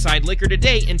by Eastside Liquor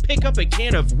today and pick up a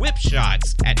can of Whip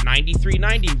Shots at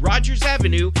 9390 Rogers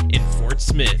Avenue in Fort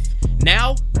Smith.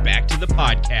 Now, back to the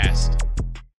podcast.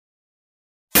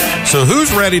 So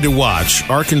who's ready to watch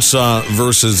Arkansas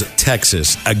versus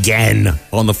Texas again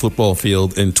on the football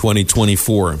field in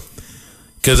 2024?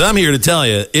 Because I'm here to tell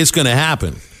you it's going to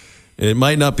happen. It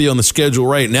might not be on the schedule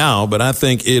right now, but I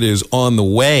think it is on the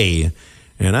way.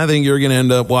 And I think you're going to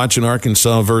end up watching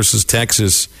Arkansas versus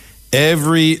Texas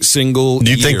every single year.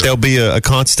 Do you think there'll be a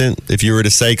constant, if you were to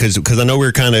say, because I know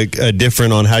we're kind of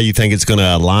different on how you think it's going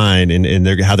to align and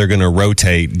how they're going to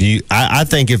rotate. I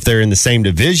think if they're in the same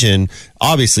division,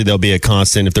 obviously there'll be a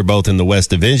constant if they're both in the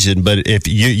West Division. But if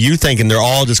you thinking they're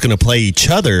all just going to play each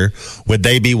other, would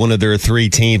they be one of their 3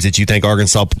 teams that you think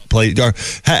Arkansas play? Or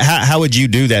how would you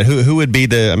do that? Who would be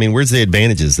where's the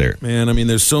advantages there? Man, I mean,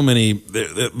 there's so many.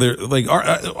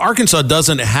 Arkansas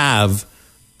doesn't have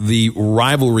the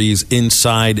rivalries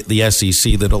inside the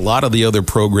SEC that a lot of the other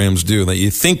programs do. That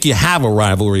you think you have a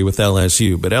rivalry with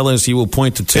LSU, but LSU will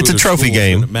point to 2. It's a trophy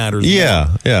game. It matters.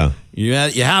 Yeah. You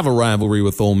have a rivalry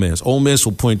with Ole Miss. Ole Miss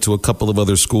will point to a couple of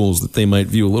other schools that they might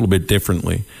view a little bit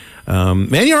differently.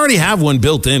 Man, you already have one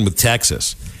built in with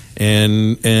Texas.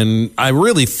 And I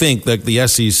really think that the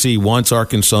SEC wants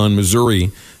Arkansas and Missouri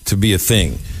to be a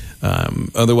thing.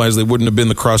 Otherwise, they wouldn't have been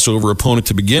the crossover opponent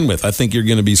to begin with. I think you're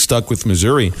going to be stuck with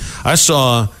Missouri. I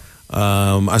saw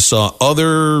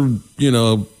other,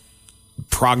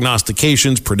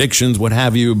 prognostications, predictions, what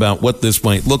have you, about what this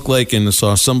might look like, and I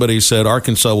saw somebody said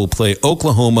Arkansas will play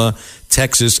Oklahoma,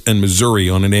 Texas, and Missouri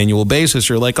on an annual basis.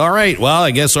 You're like, all right, well,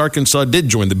 I guess Arkansas did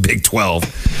join the Big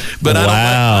 12. But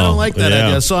I don't like that.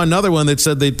 Yeah. I saw another one that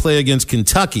said they'd play against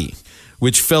Kentucky,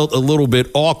 which felt a little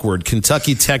bit awkward.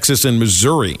 Kentucky, Texas, and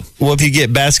Missouri. Well, if you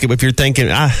get basketball, if you're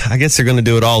thinking, I guess they're going to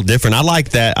do it all different. I like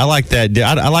that. I like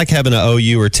having an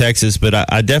OU or Texas, but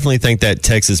I definitely think that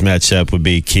Texas matchup would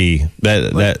be key.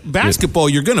 That basketball,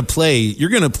 you're going to play.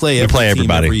 You're going to play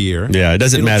everybody every year. Yeah, it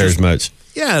doesn't matter as much.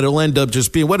 Yeah, it'll end up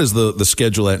just being, what is the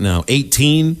schedule at now?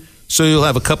 18. So you'll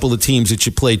have a couple of teams that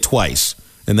you play twice,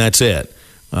 and that's it.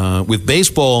 With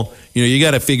baseball, you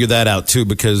got to figure that out too,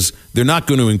 because they're not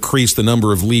going to increase the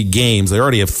number of league games. They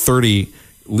already have 30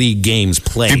 league games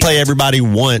played. If you play everybody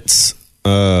once,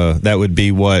 that would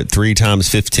be what, 3 times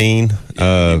 15?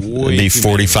 It'd be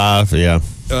 45. Yeah.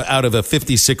 Out of a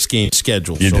 56 game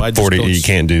schedule. So 40, you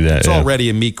can't do that. It's already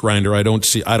a meat grinder. I don't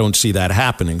see that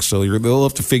happening. So they'll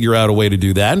have to figure out a way to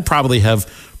do that, and probably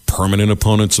have permanent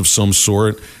opponents of some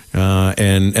sort,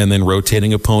 and then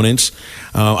rotating opponents.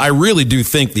 I really do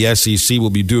think the SEC will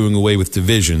be doing away with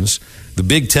divisions. The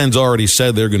Big Ten's already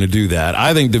said they're going to do that.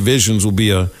 I think divisions will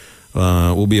be a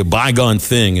bygone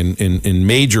thing in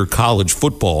major college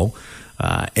football.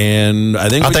 And I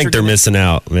think they're missing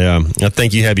out. Yeah, I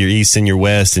think you have your East and your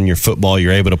West, and your football.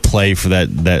 You're able to play for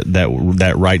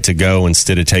that right to go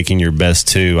instead of taking your best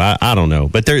two. I don't know,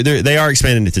 but they are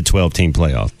expanding it to 12-team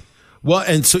playoff. Well,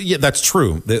 and so that's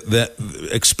true. That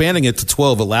expanding it to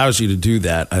 12 allows you to do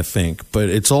that, I think. But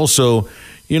it's also,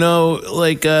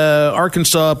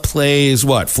 Arkansas plays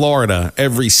Florida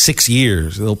every 6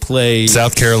 years. They'll play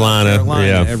South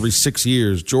Carolina every 6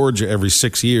 years, Georgia every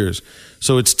 6 years.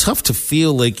 So it's tough to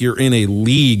feel like you're in a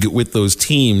league with those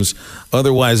teams.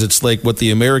 Otherwise, it's like what the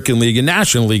American League and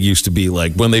National League used to be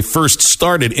like. When they first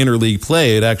started interleague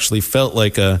play, it actually felt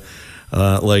like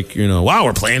wow,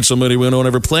 we're playing somebody we don't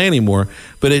ever play anymore.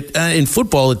 But in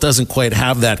football, it doesn't quite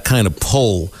have that kind of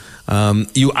pull.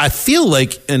 I feel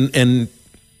like, and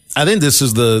I think this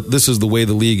is the way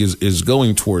the league is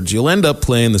going towards. You'll end up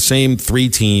playing the same 3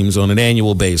 teams on an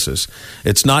annual basis.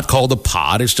 It's not called a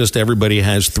pod. It's just everybody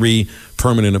has 3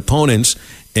 permanent opponents,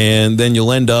 and then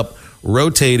you'll end up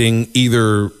rotating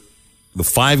either the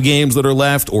 5 games that are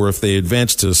left, or if they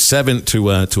advance to 7 to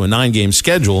a 9-game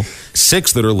schedule,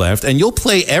 6 that are left, and you'll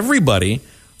play everybody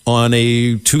on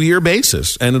a 2-year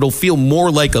basis, and it'll feel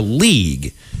more like a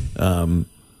league.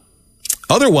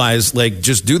 Otherwise,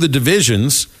 just do the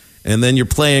divisions, and then you're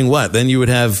playing what? Then you would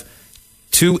have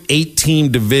 2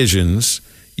 8-team divisions.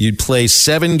 You'd play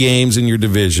 7 games in your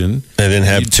division, and then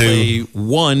have 2, play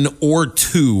 1 or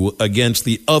 2 against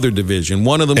the other division.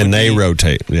 One of them, and they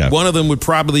rotate. Yeah, one of them would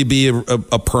probably be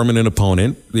a permanent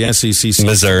opponent. The SEC,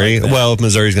 Missouri. Well, if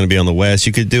Missouri's going to be on the West,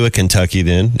 you could do a Kentucky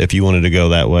then, if you wanted to go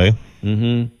that way.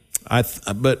 Mm-hmm.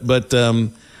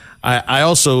 I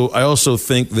also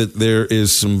think that there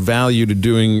is some value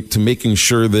to making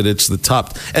sure that it's the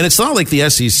top. And it's not like the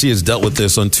SEC has dealt with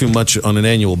this on an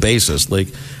annual basis. Like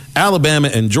Alabama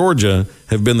and Georgia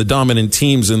have been the dominant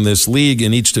teams in this league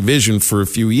in each division for a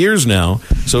few years now.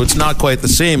 So it's not quite the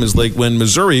same as like when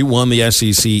Missouri won the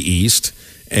SEC East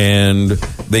and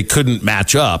they couldn't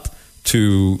match up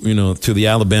to the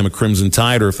Alabama Crimson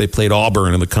Tide, or if they played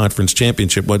Auburn in the conference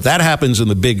championship. But that happens in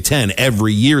the Big Ten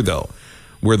every year, though,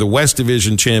 where the West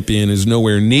Division champion is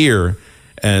nowhere near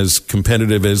as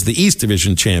competitive as the East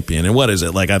Division champion. And what is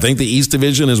it? I think the East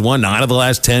Division has won 9 of the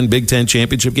last 10 Big Ten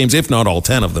championship games, if not all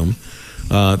 10 of them.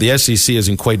 The SEC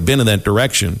hasn't quite been in that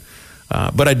direction.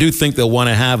 But I do think they'll want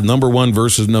to have number 1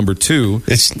 versus number 2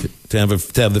 to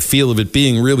have the feel of it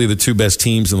being really the 2 best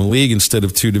teams in the league instead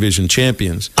of 2 division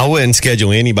champions. I wouldn't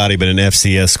schedule anybody but an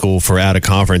FCS school for out of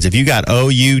conference. If you got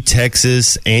OU,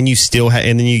 Texas, and you still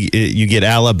and then you get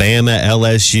Alabama,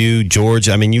 LSU,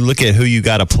 Georgia. I mean, you look at who you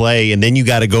got to play, and then you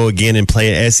got to go again and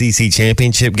play an SEC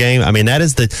championship game. I mean, that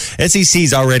is the SEC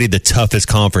is already the toughest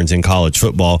conference in college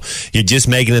football. You're just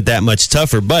making it that much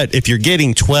tougher. But if you're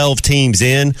getting 12 teams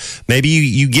in, maybe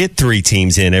you get 3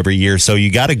 teams in every year, so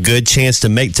you got a good chance to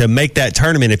make that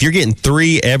tournament. If you're getting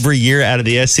 3 every year out of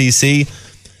the SEC,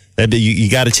 you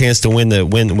got a chance to win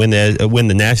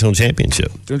the national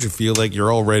championship. Don't you feel like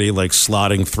you're already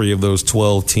slotting 3 of those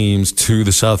 12 teams to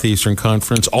the Southeastern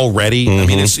Conference already? Mm-hmm. I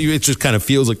mean, it just kind of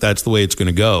feels like that's the way it's going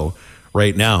to go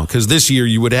right now. Because this year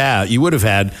you would have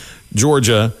had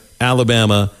Georgia,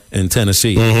 Alabama, and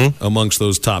Tennessee amongst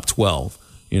those top 12.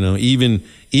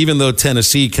 Even though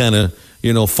Tennessee kind of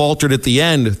faltered at the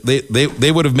end,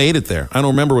 they would have made it there. I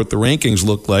don't remember what the rankings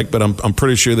looked like, but I'm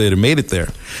pretty sure they'd have made it there.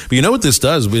 But you know what this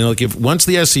does? If once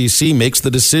the SEC makes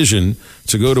the decision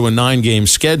to go to a 9-game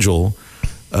schedule,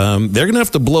 they're going to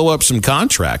have to blow up some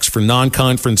contracts for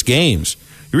non-conference games.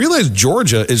 You realize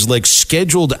Georgia is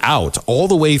scheduled out all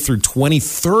the way through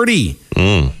 2030.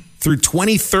 Through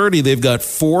 2030, they've got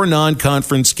 4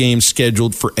 non-conference games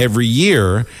scheduled for every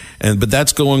year, but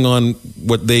that's going on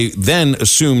what they then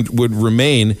assumed would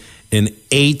remain an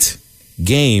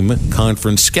 8-game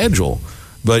conference schedule.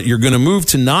 But you're going to move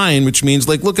to 9, which means,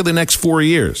 look at the next 4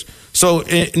 years. So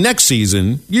next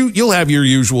season, you'll have your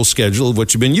usual schedule of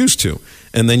what you've been used to,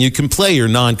 and then you can play your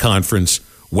non-conference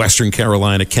Western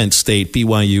Carolina, Kent State,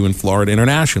 BYU, and Florida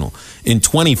International. In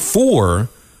 24,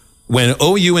 when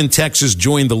OU and Texas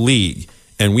join the league,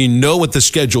 and we know what the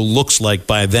schedule looks like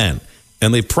by then,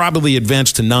 and they've probably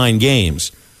advanced to 9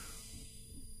 games,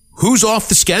 who's off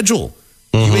the schedule?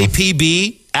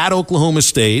 UAPB at Oklahoma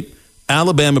State,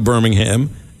 Alabama,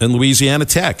 Birmingham, and Louisiana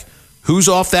Tech. Who's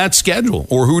off that schedule,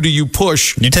 or who do you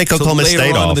push? You take Oklahoma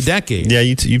State off in the decade. Yeah,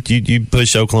 you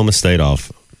push Oklahoma State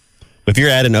off. If you're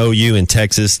adding OU and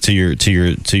Texas to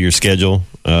your schedule,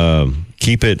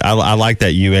 keep it. I like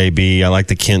that UAB. I like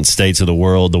the Kent States of the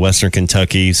world, the Western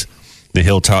Kentuckys, the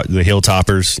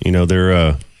Hilltoppers.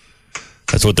 They're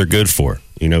that's what they're good for.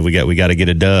 We got to get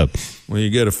a dub. Well, you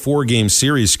get a 4-game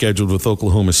series scheduled with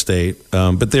Oklahoma State,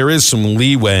 but there is some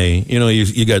leeway.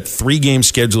 You got 3 games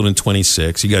scheduled in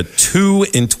 26. You got 2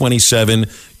 in 27,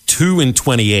 2 in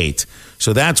 28.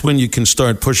 So that's when you can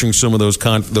start pushing some of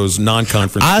those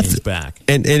non-conference teams back.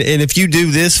 And if you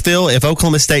do this, Phil, if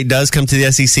Oklahoma State does come to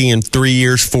the SEC in 3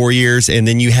 years, 4 years, and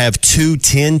then you have 2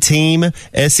 10-team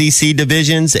SEC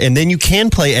divisions, and then you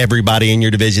can play everybody in your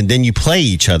division, then you play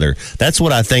each other. That's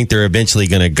what I think they're eventually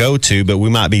going to go to, but we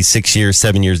might be 6 years,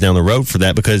 7 years down the road for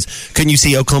that, because couldn't you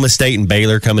see Oklahoma State and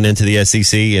Baylor coming into the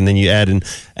SEC, and then you add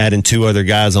in 2 other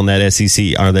guys on that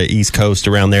SEC or the East Coast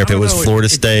around there, if it was Florida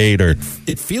State or...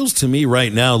 It feels to me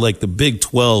right now like the Big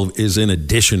 12 is in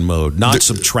addition mode, not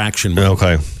subtraction mode.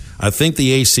 Okay. I think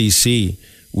the ACC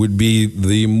would be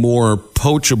the more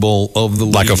poachable of the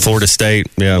leagues. Like a Florida State,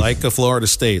 yeah. Like a Florida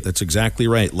State, that's exactly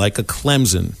right. Like a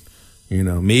Clemson,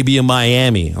 maybe a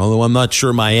Miami, although I'm not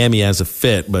sure Miami has a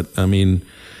fit, but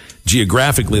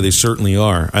geographically they certainly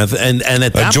are. And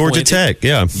at that Georgia point, Tech,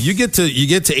 yeah. You get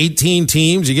to 18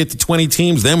 teams, you get to 20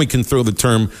 teams, then we can throw the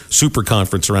term super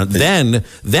conference around.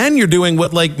 Then you're doing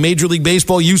what Major League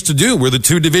Baseball used to do, where the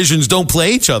 2 divisions don't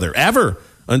play each other ever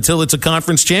until it's a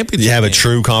conference championship. You have a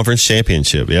true conference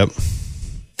championship, yep.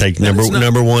 Take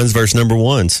number ones versus number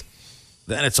ones.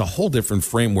 Then it's a whole different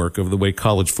framework of the way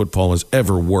college football has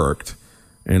ever worked.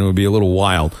 And it would be a little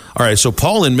wild. All right, so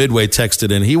Paul in Midway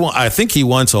texted in. I think he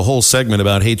wants a whole segment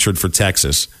about hatred for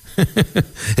Texas.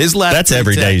 That's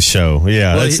every day's show.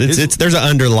 Yeah, well, there's an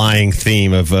underlying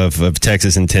theme of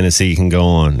Texas and Tennessee you can go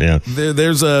on. Yeah,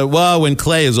 there's when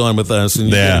Clay is on with us and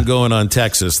you're going on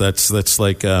Texas, that's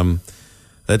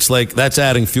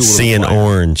adding fuel. Seeing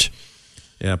orange.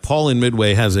 Yeah, Paul in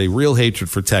Midway has a real hatred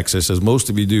for Texas, as most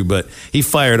of you do, but he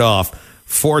fired off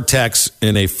 4 texts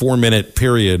in a 4-minute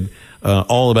period.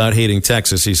 All about hating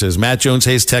Texas. He says, Matt Jones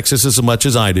hates Texas as much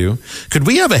as I do. Could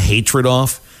we have a hatred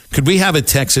off? Could we have a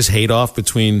Texas hate off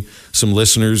between some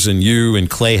listeners and you and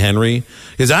Clay Henry?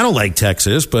 Because I don't like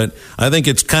Texas, but I think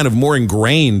it's kind of more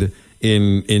ingrained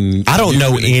in I don't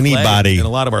know anybody and a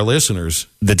lot of our listeners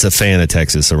that's a fan of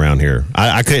Texas around here.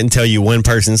 I couldn't tell you one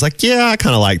person is like, yeah, I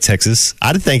kind of like Texas.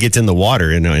 I think it's in the water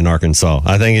in Arkansas.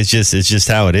 I think it's just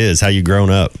how it is, how you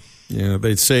grown up. Yeah,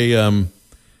 they say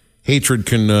hatred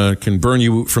can burn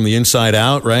you from the inside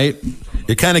out, right?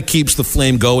 It kind of keeps the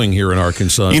flame going here in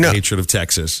Arkansas, the hatred of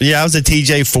Texas. Yeah, I was a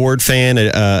TJ Ford fan,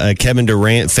 a Kevin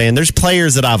Durant fan. There's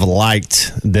players that I've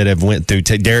liked that have went through.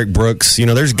 Derek Brooks,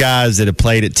 there's guys that have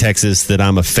played at Texas that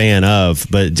I'm a fan of,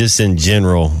 but just in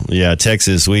general, yeah,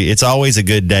 Texas, it's always a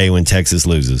good day when Texas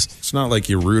loses. It's not like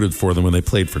you rooted for them when they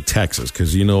played for Texas,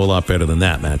 because you know a lot better than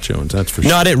that, Matt Jones, that's for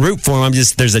sure. No, I didn't root for them.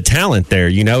 There's a talent there,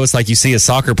 It's like you see a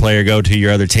soccer player go to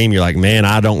your other team, you're like, man,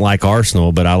 I don't like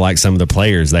Arsenal, but I like some of the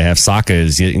players they have. Soccer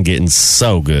is getting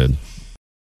so good.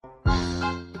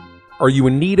 Are you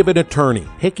in need of an attorney?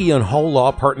 Hickey & Hull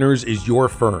Law Partners is your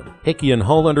firm. Hickey &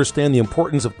 Hull understand the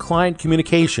importance of client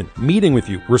communication, meeting with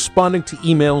you, responding to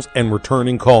emails, and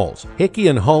returning calls. Hickey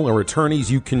 & Hull are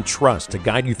attorneys you can trust to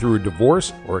guide you through a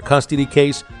divorce or a custody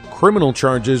case, criminal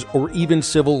charges, or even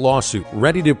civil lawsuit,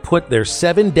 ready to put their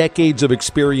 7 decades of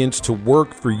experience to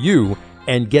work for you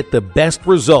and get the best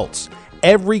results.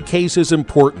 Every case is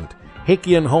important.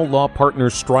 Hickey & Hull Law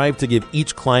Partners strive to give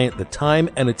each client the time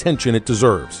and attention it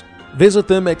deserves. Visit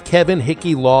them at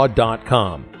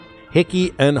kevinhickeylaw.com.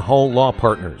 Hickey and Hull Law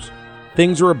Partners.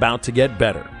 Things are about to get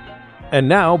better. And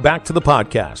now, back to the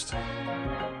podcast.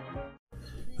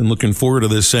 Been looking forward to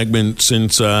this segment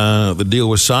since the deal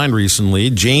was signed recently.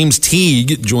 James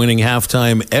Teague joining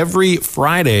Halftime every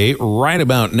Friday right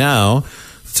about now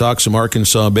to talk some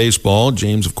Arkansas baseball.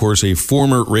 James, of course, a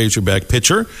former Razorback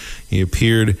pitcher. He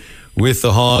appeared with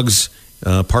the Hogs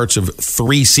parts of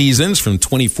 3 seasons from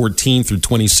 2014 through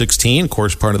 2016. Of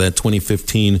course, part of that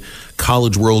 2015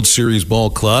 College World Series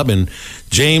ball club. And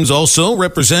James also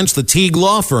represents the Teague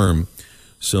Law Firm.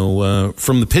 So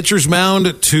from the pitcher's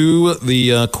mound to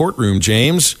the courtroom,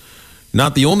 James,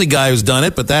 not the only guy who's done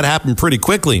it, but that happened pretty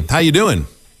quickly. How you doing?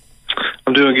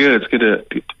 I'm doing good. It's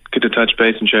good to touch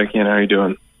base and check in. How are you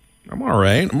doing? I'm all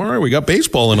right. We got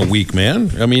baseball in a week, man.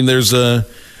 I mean, there's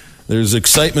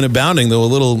excitement abounding, though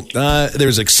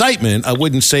there's excitement. I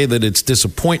wouldn't say that it's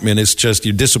disappointment. It's just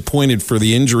you're disappointed for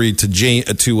the injury to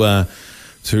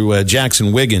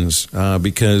Jackson Wiggins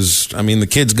because, I mean, the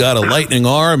kid's got a lightning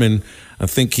arm, and I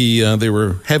think there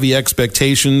were heavy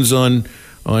expectations on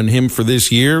him for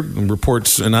this year.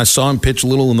 Reports, and I saw him pitch a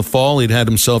little in the fall. He'd had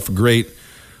himself a great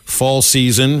fall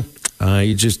season.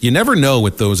 You never know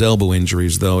with those elbow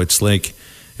injuries, though. It's like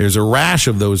there's a rash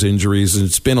of those injuries, and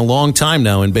it's been a long time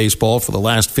now in baseball for the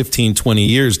last 15, 20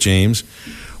 years, James.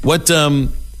 Did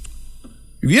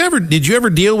you ever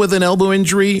deal with an elbow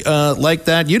injury like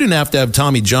that? You didn't have to have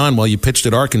Tommy John while you pitched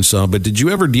at Arkansas, but did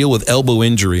you ever deal with elbow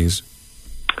injuries?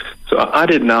 So I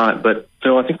did not, but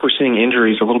Phil, I think we're seeing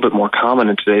injuries a little bit more common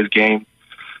in today's game.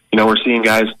 You know, we're seeing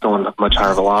guys throwing much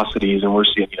higher velocities, and we're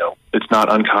seeing, it's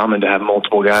not uncommon to have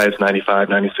multiple guys, 95,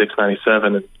 96,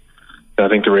 97. And I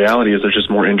think the reality is there's just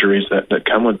more injuries that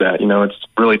come with that. It's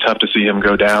really tough to see him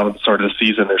go down at the start of the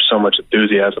season. There's so much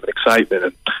enthusiasm and excitement,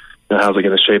 and how's it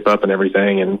going to shape up and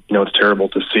everything. And, it's terrible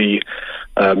to see.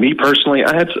 Me personally,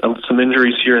 I had some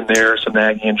injuries here and there, some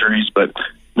nagging injuries, but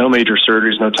no major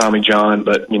surgeries, no Tommy John.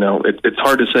 But, it's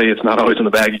hard to say. It's not always in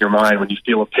the back of your mind when you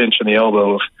feel a pinch in the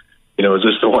elbow of, is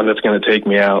this the one that's going to take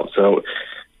me out? So,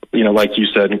 like you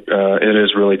said, it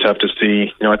is really tough to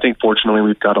see. I think fortunately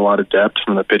we've got a lot of depth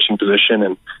from the pitching position,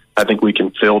 and I think we can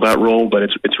fill that role, but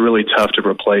it's really tough to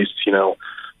replace, a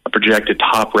projected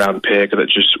top round pick that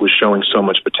just was showing so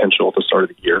much potential at the start of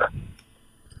the year.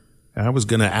 I was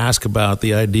going to ask about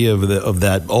the idea of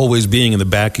that always being in the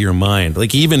back of your mind.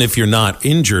 Like, even if you're not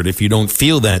injured, if you don't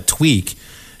feel that tweak,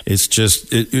 it's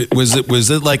just, was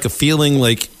it like a feeling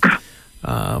like,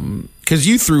 because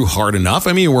you threw hard enough.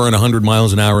 I mean, you weren't 100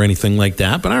 miles an hour or anything like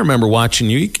that, but I remember watching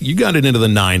you. You got it into the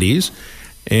 90s,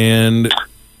 and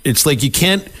it's like you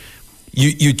can't.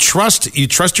 You trust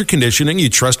your conditioning. You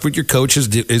trust what your coach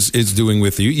is doing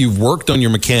with you. You've worked on your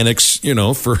mechanics,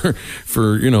 for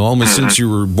almost since you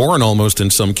were born, almost in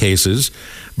some cases.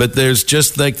 But there's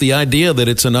just like the idea that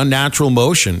it's an unnatural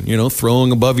motion,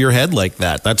 throwing above your head like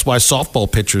that. That's why softball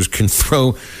pitchers can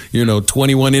throw,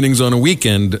 21 innings on a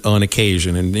weekend on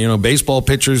occasion, and baseball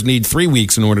pitchers need 3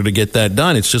 weeks in order to get that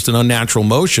done. It's just an unnatural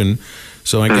motion.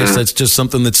 So I guess that's just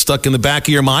something that's stuck in the back of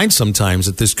your mind sometimes,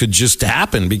 that this could just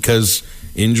happen because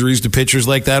injuries to pitchers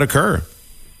like that occur.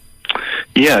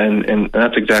 Yeah, and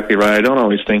that's exactly right. I don't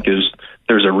always think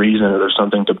there's a reason or there's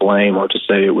something to blame or to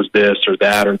say it was this or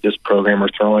that or this program or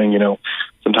throwing.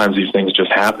 Sometimes these things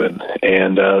just happen.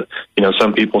 And,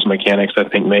 some people's mechanics, I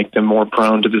think, make them more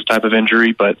prone to this type of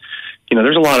injury. But,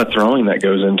 there's a lot of throwing that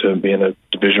goes into being a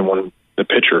Division I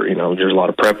pitcher. There's a lot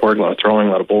of prep work, a lot of throwing,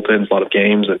 a lot of bullpens, a lot of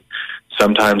games, and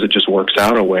sometimes it just works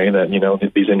out a way that,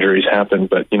 these injuries happen.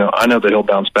 But, I know that he'll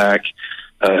bounce back.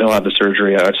 He'll have the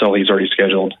surgery. I saw he's already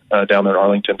scheduled down there in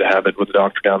Arlington to have it with the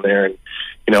doctor down there. And,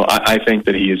 I think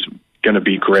that he's going to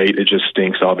be great. It just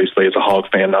stinks, obviously, as a Hog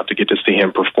fan, not to get to see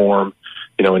him perform,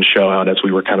 and show out, as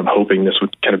we were kind of hoping this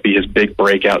would kind of be his big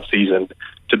breakout season,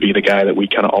 to be the guy that we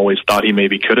kind of always thought he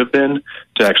maybe could have been,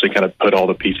 to actually kind of put all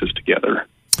the pieces together.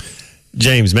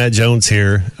 James, Matt Jones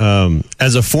here.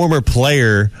 As a former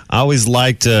player, I always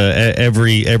liked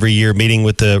every year meeting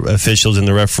with the officials and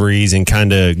the referees and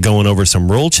kind of going over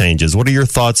some rule changes. What are your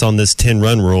thoughts on this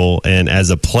 10-run rule? And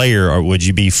as a player, or would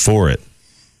you be for it?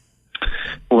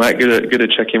 Well, Matt, good to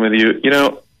check in with you.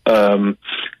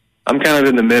 I'm kind of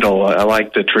in the middle. I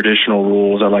like the traditional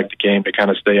rules. I like the game to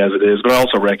kind of stay as it is, but I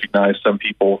also recognize some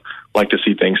people like to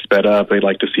see things sped up. They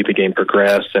like to see the game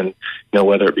progress, and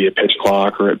whether it be a pitch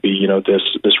clock or it be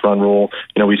this run rule.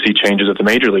 We see changes at the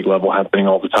major league level happening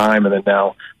all the time, and then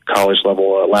now college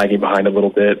level lagging behind a little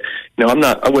bit.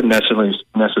 I wouldn't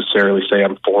necessarily say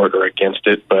I'm for it or against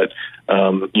it, but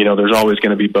there's always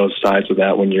going to be both sides of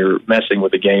that when you're messing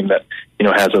with a game that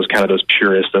has those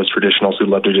purists, those traditionals who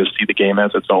love to just see the game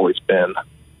as it's always been.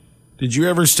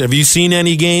 Have you seen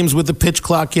any games with the pitch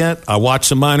clock yet? I watched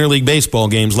some minor league baseball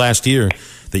games last year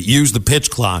that used the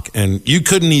pitch clock, and you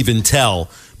couldn't even tell,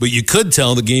 but you could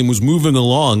tell the game was moving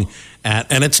along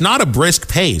and it's not a brisk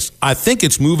pace. I think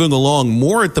it's moving along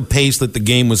more at the pace that the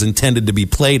game was intended to be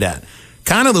played at.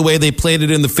 Kind of the way they played it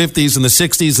in the 50s and the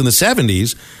 60s and the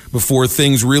 70s before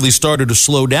things really started to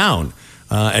slow down.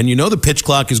 And the pitch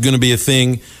clock is going to be a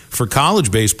thing for college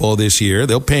baseball this year.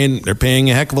 They're paying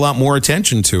a heck of a lot more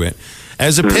attention to it.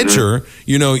 As a pitcher,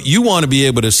 you want to be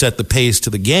able to set the pace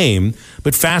to the game,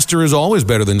 but faster is always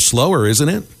better than slower, isn't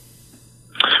it?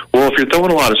 Well, if you're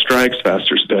throwing a lot of strikes,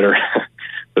 faster is better.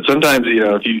 But sometimes,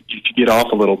 if you get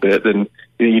off a little bit, then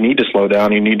you need to slow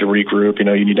down. You need to regroup.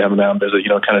 You need to have a mound visit.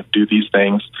 Kind of do these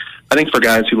things. I think for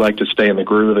guys who like to stay in the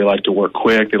groove, they like to work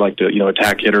quick. They like to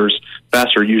attack hitters.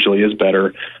 Faster usually is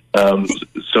better.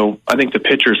 So I think the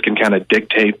pitchers can kind of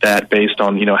dictate that based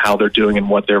on how they're doing and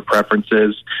what their preference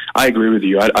is. I agree with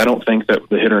you. I don't think that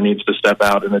the hitter needs to step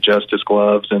out and adjust his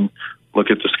gloves and look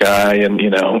at the sky and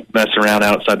mess around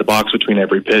outside the box between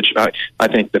every pitch. I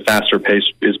think the faster pace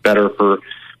is better for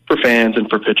fans and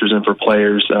for pitchers and for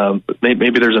players. But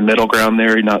maybe there's a middle ground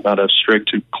there, not a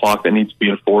strict clock that needs to be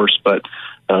enforced. But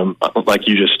like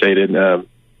you just stated,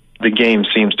 the game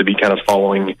seems to be kind of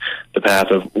following the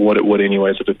path of what it would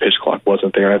anyways if the pitch clock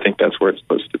wasn't there. I think that's where it's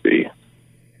supposed to be.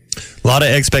 A lot of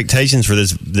expectations for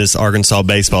this Arkansas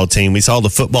baseball team. We saw the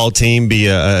football team be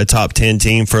a top 10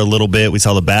 team for a little bit. We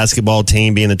saw the basketball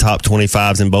team be in the top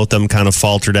 25s, and both of them kind of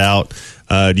faltered out.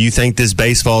 Do you think this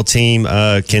baseball team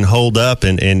can hold up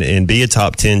and be a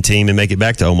top 10 team and make it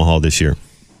back to Omaha this year?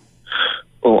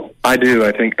 Well, I do.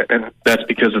 I think and that's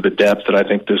because of the depth that I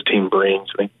think this team brings.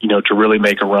 I think, to really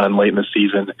make a run late in the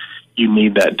season, you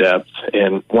need that depth.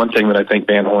 And one thing that I think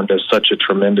Van Horn does such a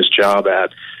tremendous job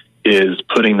at is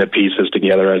putting the pieces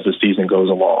together as the season goes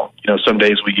along. Some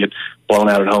days we get blown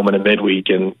out at home in a midweek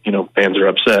and, fans are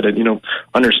upset and,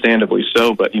 understandably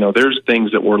so. But, there's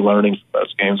things that we're learning from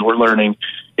those games. We're learning,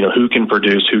 who can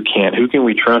produce, who can't, who can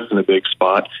we trust in the big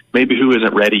spot, maybe who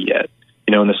isn't ready yet.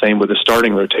 And the same with the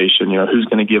starting rotation, who's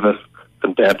going to give us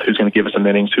some depth, who's going to give us some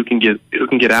innings, who can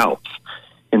get outs.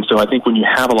 And so I think when you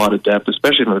have a lot of depth,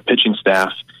 especially from the pitching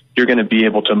staff, you're going to be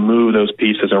able to move those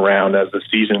pieces around as the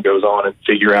season goes on and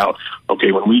figure out,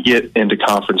 okay, when we get into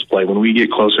conference play, when we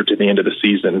get closer to the end of the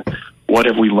season, what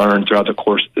have we learned throughout the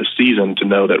course of the season to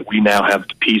know that we now have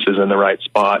the pieces in the right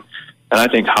spot? And I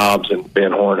think Hobbs and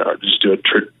Van Horn just do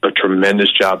a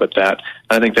tremendous job at that.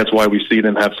 And I think that's why we see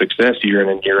them have success year in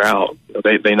and year out.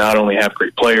 They not only have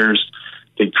great players,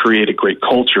 they create a great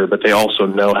culture, but they also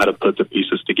know how to put the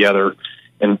pieces together.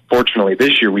 And fortunately,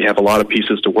 this year we have a lot of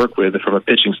pieces to work with from a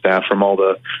pitching staff, from all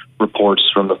the reports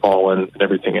from the fall and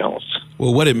everything else.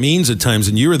 Well, what it means at times,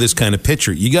 and you're this kind of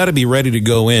pitcher, you got to be ready to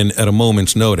go in at a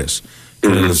moment's notice.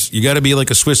 Because you got to be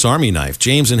like a Swiss Army knife.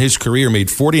 James in his career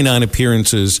made 49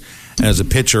 appearances as a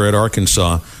pitcher at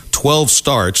Arkansas, 12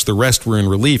 starts, the rest were in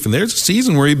relief. And there's a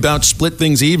season where he about split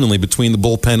things evenly between the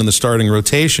bullpen and the starting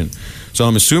rotation. So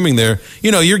I'm assuming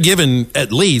you're given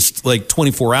at least like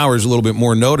 24 hours, a little bit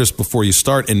more notice before you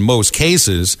start in most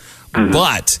cases.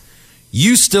 But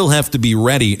you still have to be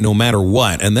ready no matter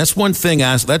what. And that's one thing,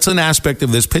 that's an aspect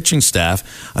of this pitching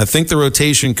staff. I think the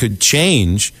rotation could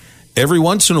change every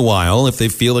once in a while if they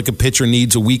feel like a pitcher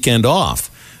needs a weekend off,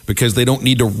 because they don't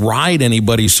need to ride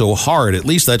anybody so hard. At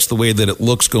least that's the way that it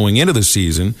looks going into the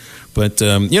season. But,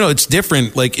 it's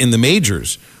different like in the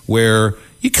majors where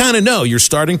you kind of know your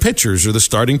starting pitchers are the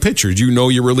starting pitchers. You know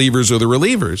your relievers are the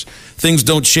relievers. Things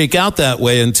don't shake out that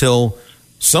way until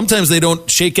sometimes they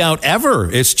don't shake out ever.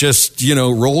 It's just,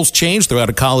 roles change throughout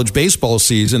a college baseball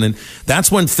season. And that's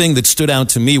one thing that stood out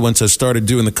to me once I started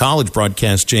doing the college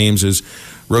broadcast, James, is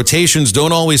rotations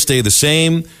don't always stay the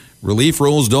same. Relief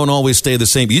roles don't always stay the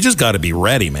same. You just got to be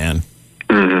ready, man.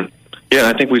 Mm-hmm. Yeah,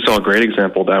 I think we saw a great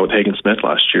example of that with Hagen Smith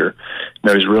last year.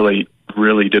 He's really,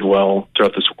 really did well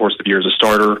throughout the course of the year as a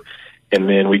starter. And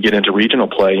then we get into regional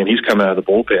play, and he's coming out of the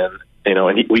bullpen,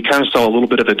 and we kind of saw a little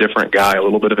bit of a different guy, a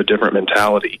little bit of a different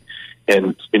mentality.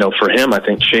 And, for him, I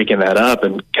think shaking that up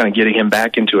and kind of getting him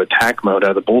back into attack mode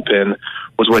out of the bullpen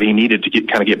was what he needed to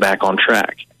get back on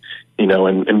track.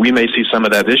 And we may see some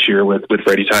of that this year with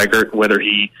Freddie Tigert, whether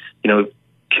he,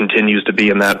 continues to be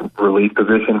in that relief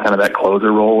position, kind of that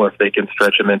closer role, or if they can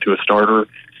stretch him into a starter.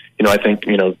 I think,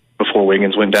 before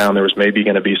Wiggins went down, there was maybe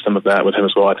going to be some of that with him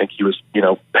as well. I think he was,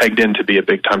 pegged in to be a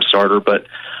big-time starter. But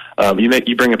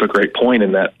You bring up a great point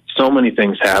in that so many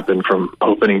things happen from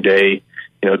opening day,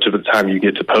 to the time you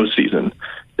get to postseason.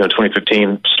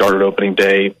 2015 started opening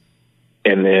day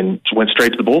and then went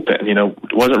straight to the bullpen.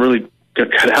 It wasn't really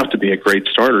cut out to be a great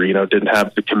starter. Didn't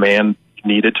have the command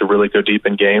needed to really go deep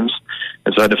in games,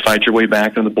 and so had to fight your way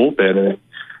back in the bullpen. And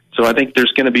so I think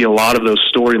there's going to be a lot of those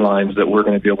storylines that we're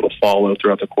going to be able to follow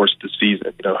throughout the course of the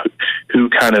season. Who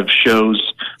kind of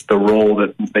shows the role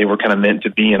that they were kind of meant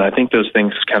to be in. I think those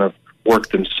things kind of work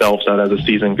themselves out as the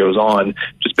season goes on,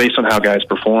 just based on how guys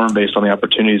perform, based on the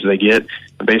opportunities they get,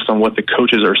 and based on what the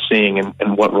coaches are seeing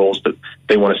and what roles that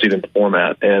they want to see them perform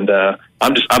at. And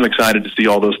I'm excited to see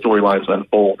all those storylines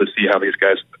unfold, to see how these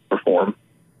guys perform.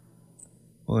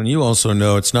 Well, and you also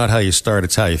know it's not how you start,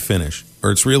 it's how you finish.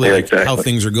 Or it's really exactly how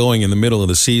things are going in the middle of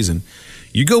the season.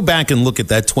 You go back and look at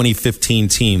that 2015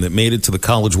 team that made it to the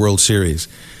College World Series.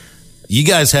 You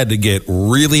guys had to get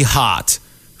really hot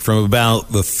from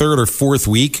about the third or fourth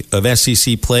week of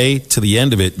SEC play to the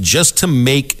end of it just to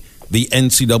make the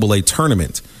NCAA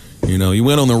tournament. You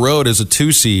went on the road as a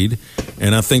 2 seed,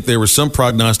 and I think there were some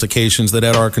prognostications that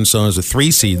had Arkansas as a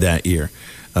 3 seed that year.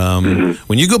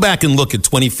 When you go back and look at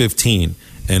 2015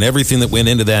 and everything that went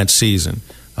into that season,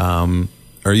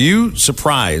 are you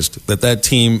surprised that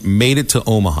team made it to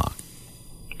Omaha?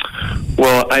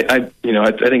 Well, I think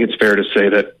it's fair to say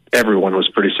that everyone was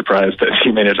pretty surprised that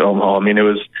he made it to Omaha. I mean, it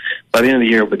was by the end of the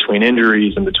year, between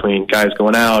injuries and between guys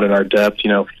going out and our depth,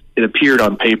 it appeared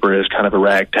on paper as kind of a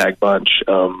ragtag bunch.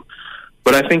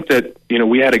 But I think that,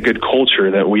 we had a good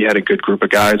culture, that we had a good group of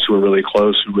guys who were really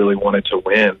close, who really wanted to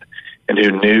win, and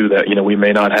who knew that, we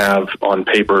may not have on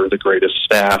paper the greatest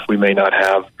staff. We may not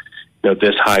have,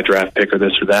 this high draft pick or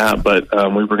this or that, but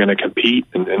we were going to compete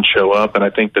and show up. And I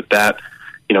think that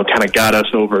kind of got us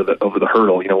over the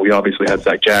hurdle. We obviously had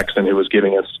Zach Jackson, who was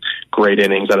giving us great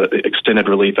innings out of extended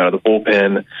relief out of the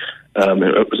bullpen,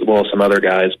 as well as some other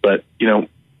guys. But,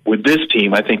 with this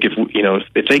team, I think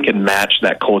if they can match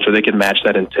that culture, they can match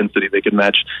that intensity, they can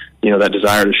match, that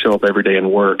desire to show up every day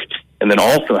and work, and then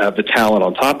also have the talent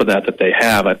on top of that they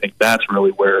have, I think that's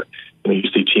really where you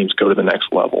see teams go to the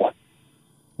next level.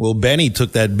 Well, Benny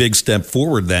took that big step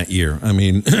forward that year. I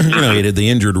mean, he had the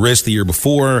injured wrist the year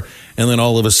before, and then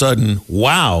all of a sudden,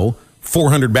 wow,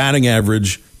 400 batting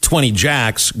average, 20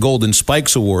 jacks, Golden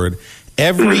Spikes Award.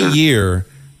 Every year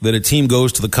that a team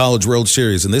goes to the College World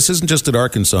Series, and this isn't just at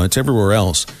Arkansas, it's everywhere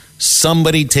else,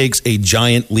 somebody takes a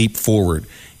giant leap forward,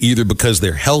 either because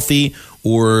they're healthy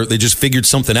or they just figured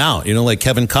something out, like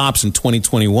Kevin Kopps in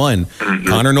 2021.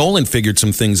 Connor Nolan figured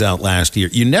some things out last year.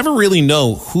 You never really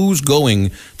know who's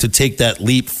going to take that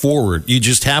leap forward. You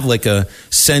just have like a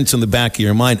sense in the back of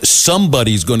your mind,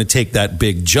 somebody's going to take that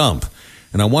big jump.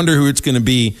 And I wonder who it's going to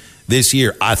be this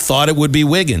year. I thought it would be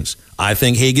Wiggins. I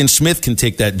think Hagen Smith can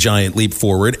take that giant leap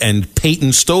forward, and Peyton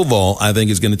Stovall, I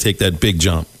think, is going to take that big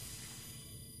jump.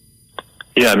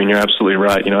 Yeah, I mean, you're absolutely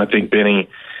right. I think Benny,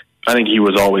 he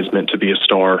was always meant to be a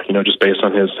star, just based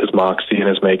on his moxie and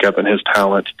his makeup and his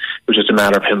talent. It was just a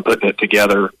matter of him putting it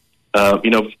together.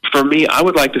 For me, I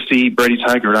would like to see Brady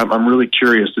Tygart. I'm really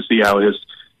curious to see how his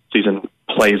season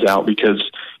plays out, because,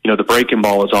 the breaking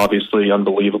ball is obviously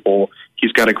unbelievable.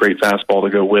 He's got a great fastball to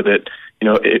go with it.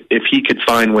 If he could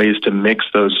find ways to mix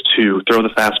those two, throw the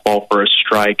fastball for a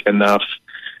strike enough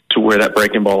to where that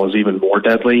breaking ball is even more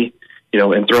deadly,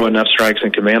 and throw enough strikes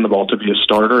and command the ball to be a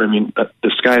starter, I mean,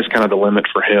 the sky's kind of the limit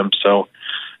for him. So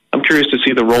I'm curious to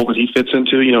see the role that he fits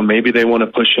into. Maybe they want to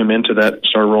push him into that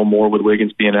starter role more with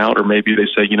Wiggins being out, or maybe they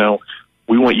say,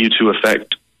 we want you to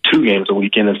affect 2 games a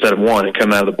weekend instead of 1 and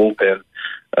come out of the bullpen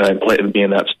and play and be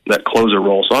in that closer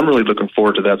role. So I'm really looking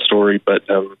forward to that story. But,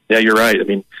 yeah, you're right. I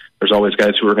mean, there's always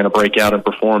guys who are going to break out and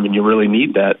perform, and you really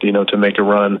need that, to make a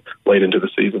run late into the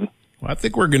season. Well, I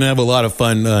think we're going to have a lot of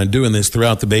fun doing this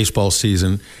throughout the baseball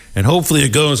season, and hopefully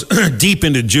it goes deep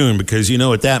into June, because you know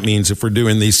what that means if we're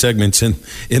doing these segments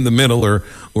in the middle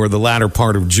or the latter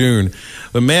part of June.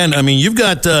 But man, I mean, you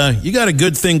got a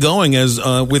good thing going as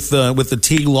with the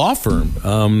Teague Law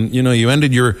Firm. You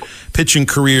ended your pitching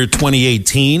career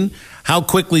 2018. How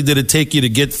quickly did it take you to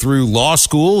get through law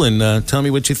school? And tell me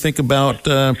what you think about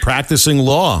practicing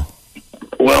law.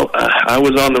 Well, I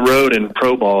was on the road in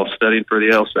pro ball studying for the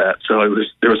LSAT, so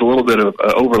there was a little bit of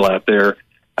overlap there.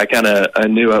 I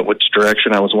knew which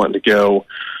direction I was wanting to go.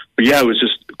 But yeah, it was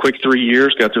just a quick 3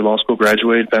 years, got through law school,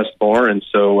 graduated, passed the bar, and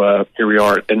so here we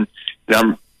are. And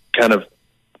I'm kind of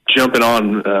jumping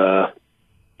on,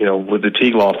 with the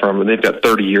Teague Law Firm, and they've got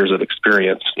 30 years of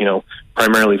experience,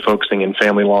 primarily focusing in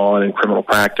family law and in criminal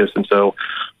practice. And so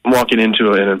I'm walking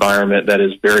into an environment that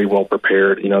is very well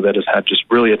prepared, that has had just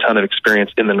really a ton of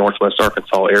experience in the Northwest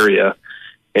Arkansas area.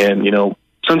 And,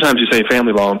 sometimes you say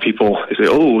family ball and people say,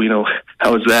 oh,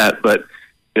 how is that? But,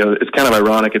 it's kind of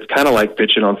ironic. It's kind of like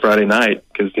pitching on Friday night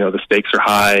because, the stakes are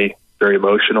high, very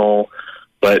emotional.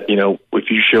 But, if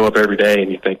you show up every day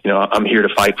and you think, I'm here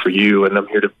to fight for you and I'm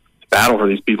here to battle for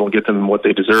these people and get them what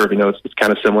they deserve, it's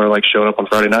kind of similar like showing up on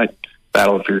Friday night,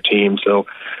 battling for your team. So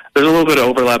there's a little bit of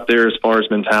overlap there as far as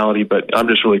mentality, but I'm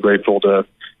just really grateful to,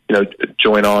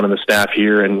 join on in the staff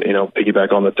here and,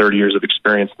 piggyback on the 30 years of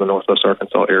experience in the Northwest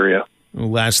Arkansas area.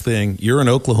 Last thing, you're an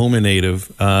Oklahoma native.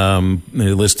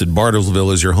 They listed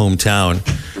Bartlesville as your hometown.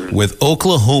 With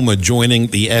Oklahoma joining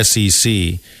the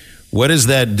SEC, what does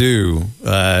that do,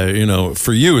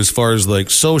 for you as far as like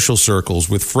social circles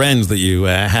with friends that you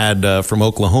had from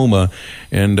Oklahoma?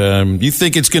 And you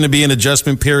think it's going to be an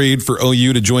adjustment period for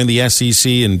OU to join the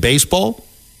SEC in baseball?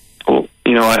 Well,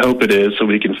 I hope it is, so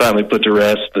we can finally put to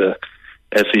rest the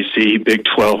SEC Big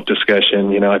 12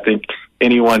 discussion. I think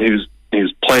anyone who's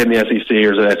playing the SEC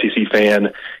or is an SEC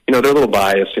fan, they're a little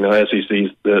biased.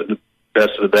 SEC's the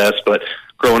best of the best, but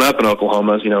growing up in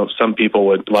Oklahoma, some people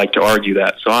would like to argue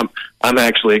that. So I'm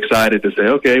actually excited to say,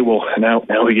 okay, well, now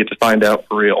we get to find out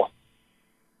for real.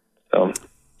 So,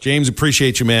 James,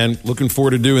 appreciate you, man. Looking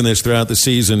forward to doing this throughout the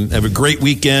season. Have a great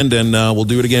weekend, and we'll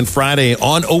do it again Friday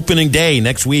on opening day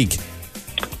next week.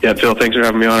 Yeah, Phil, thanks for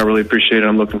having me on. I really appreciate it.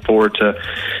 I'm looking forward to,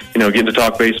 getting to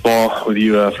talk baseball with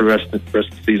you for the rest of the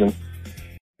season.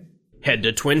 Head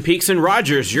to Twin Peaks and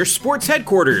Rogers, your sports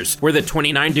headquarters, where the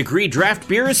 29-degree draft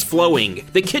beer is flowing,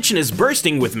 the kitchen is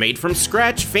bursting with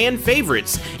made-from-scratch fan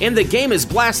favorites, and the game is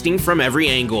blasting from every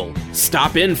angle.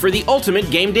 Stop in for the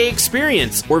ultimate game day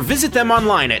experience, or visit them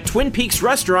online at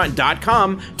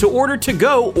TwinPeaksRestaurant.com to order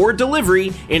to-go or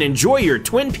delivery and enjoy your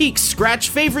Twin Peaks scratch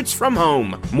favorites from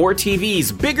home. More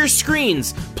TVs, bigger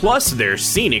screens, plus their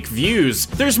scenic views.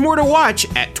 There's more to watch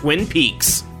at Twin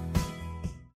Peaks.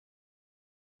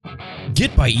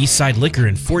 Get by Eastside Liquor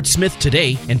in Fort Smith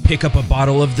today and pick up a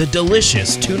bottle of the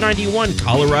delicious $2.91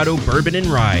 Colorado Bourbon and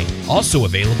Rye. Also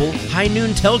available, High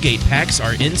Noon tailgate packs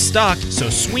are in stock, so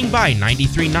swing by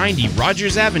 9390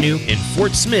 Rogers Avenue in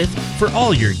Fort Smith for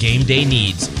all your game day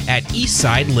needs at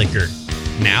Eastside Liquor.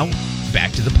 Now,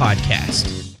 back to the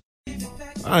podcast.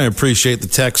 I appreciate the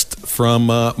text from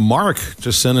Mark.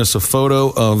 Just sent us a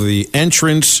photo of the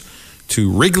entrance to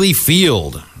Wrigley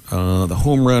Field. The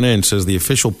home run in says the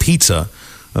official pizza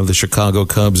of the Chicago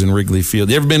Cubs in Wrigley Field.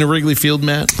 You ever been to Wrigley Field,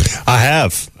 Matt? I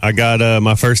have. I got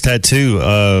my first tattoo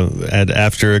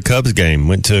after a Cubs game.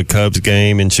 Went to a Cubs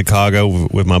game in Chicago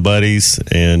with my buddies,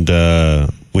 and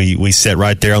we sat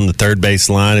right there on the third base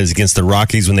line. It was against the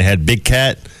Rockies when they had Big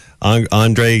Cat.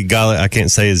 Andre I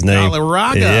can't say his name.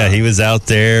 Galarraga. Yeah, he was out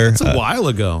there. That's a while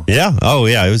ago. Yeah. Oh,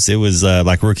 yeah. It was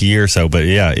like rookie year or so. But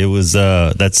yeah, it was.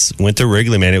 Went to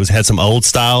Wrigley, man. It had some old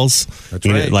styles. That's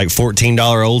right. Like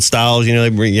 $14 old styles.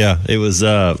 It was.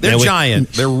 They're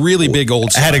giant. They're really big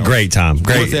old styles. I had a great time.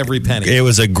 Worth every penny. It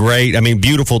was a great.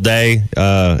 Beautiful day.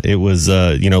 It was.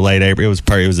 Late April.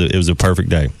 It was a perfect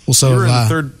day. Well,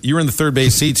 so you were in the third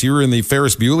base seats. You were in the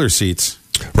Ferris Bueller seats.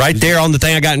 Right there on the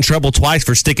thing. I got in trouble twice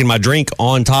for sticking my drink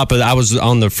on top of I was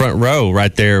on the front row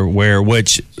right there I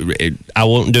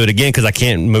won't do it again because I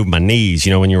can't move my knees,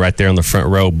 when you're right there on the front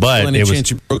row. But any chance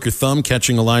you broke your thumb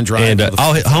catching a line drive? And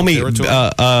homie,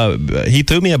 he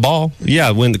threw me a ball.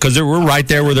 Yeah, because we're right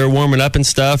there where they're warming up and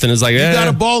stuff. And it's like, you got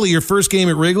a ball at your first game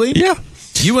at Wrigley? Yeah.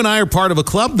 You and I are part of a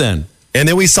club then. And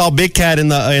then we saw Big Cat in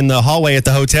the hallway at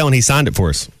the hotel, and he signed it for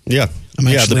us. Yeah.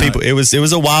 The people. It was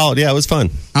a wild. Yeah, it was fun.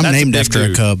 I'm named after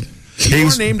a Cub. You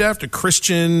were named after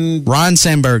Christian Ryan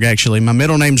Sandberg. Actually, my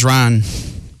middle name's Ryan.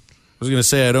 I was going to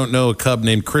say I don't know a Cub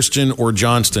named Christian or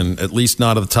Johnston. At least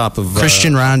not at the top of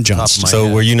Christian Ryan Johnston.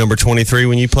 So were you number 23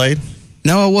 when you played?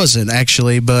 No, I wasn't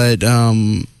actually, but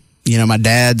my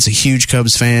dad's a huge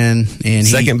Cubs fan, and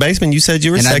second baseman. You said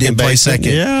you were second. I did play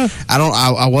second. Yeah,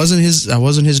 I wasn't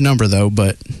his number though,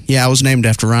 but yeah, I was named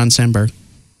after Ryan Sandberg.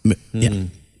 Yeah.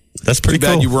 That's pretty Too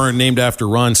cool. bad you weren't named after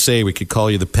Ron Say. We could call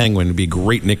you the Penguin. It'd be a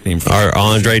great nickname for you. Or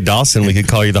Andre Dawson. We could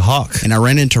call you the Hawk. And I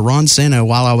ran into Ron Santo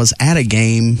while I was at a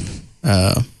game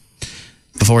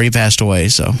before he passed away.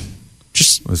 So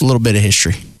just a little bit of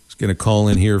history. Let's get a call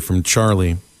in here from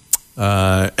Charlie.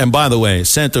 And by the way,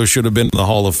 Santo should have been in the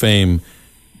Hall of Fame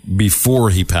before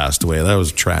he passed away. That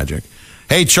was tragic.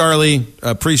 Hey, Charlie.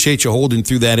 Appreciate you holding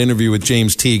through that interview with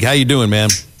James Teague. How you doing, man?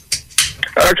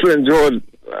 I actually enjoyed.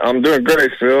 I'm doing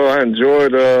great, Phil. I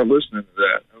enjoyed listening to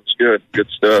that. It was good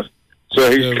stuff.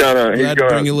 So he's kind of glad to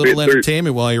bring you a little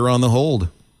entertainment while you're on the hold.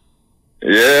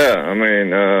 Yeah,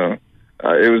 it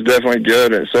was definitely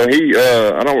good. And so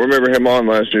I don't remember him on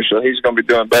last year. So he's going to be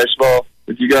doing baseball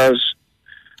with you guys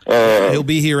He'll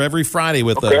be here every Friday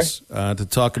with us to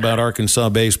talk about Arkansas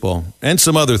baseball and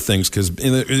some other things, because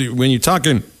when you're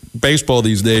talking baseball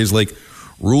these days, like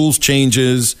rules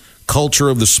changes, culture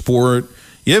of the sport,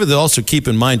 you have to also keep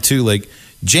in mind, too, like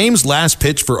James' last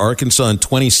pitch for Arkansas in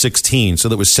 2016, so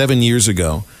that was 7 years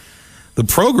ago. The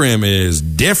program is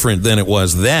different than it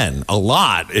was then, a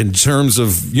lot, in terms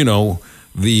of,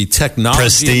 the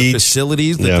technology and the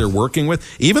facilities that they're working with.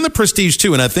 Even the prestige,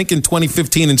 too. And I think in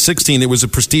 2015 and 16, it was a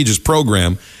prestigious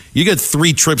program. You get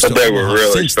 3 trips to Omaha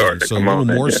really since then, so a little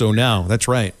more so now. That's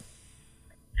right.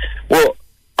 Well,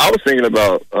 I was thinking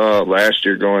about last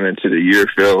year going into the year,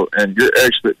 Phil, and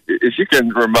if you can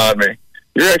remind me,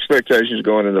 your expectations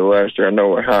going into last year, I know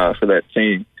were high for that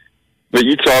team. But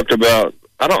you talked about,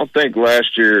 I don't think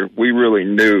last year we really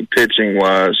knew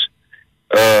pitching-wise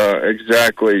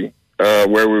exactly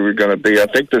where we were going to be. I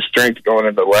think the strength going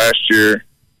into last year,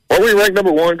 were we ranked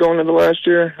number 1 going into last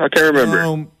year? I can't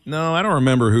remember. No, I don't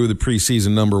remember who the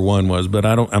preseason number 1 was, but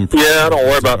I don't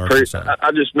worry about preseason.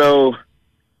 I just know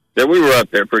that we were up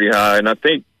there pretty high, and I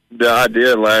think the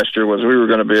idea last year was we were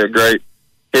going to be a great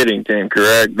hitting team,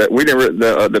 correct? But we didn't.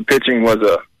 The pitching was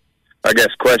a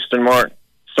question mark,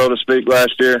 so to speak,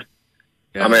 last year.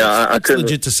 Yeah, I couldn't.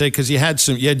 Legit to say, because you had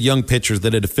young pitchers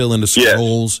that had to fill into some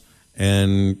roles.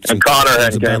 And Connor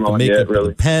hadn't came on yet, really.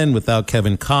 The pen without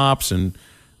Kevin Kopps, and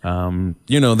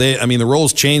the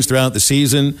roles changed throughout the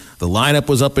season. The lineup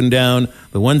was up and down.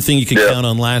 The one thing you could count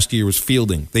on last year was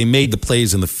fielding. They made the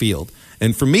plays in the field,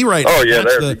 and for me,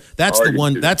 that's the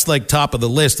one. That's like top of the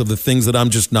list of the things that I'm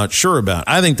just not sure about.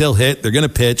 I think they'll hit. They're going to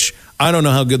pitch. I don't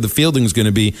know how good the fielding is going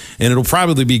to be, and it'll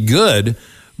probably be good.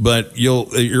 But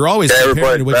you're always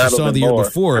comparing to what you saw the year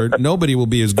before. Nobody will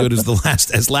be as good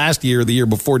as last year or the year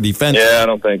before defense. I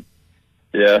don't think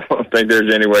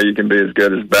there's any way you can be as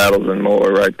good as Battles and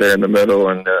Moore right there in the middle,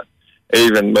 and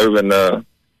even moving over.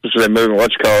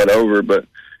 But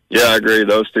I agree.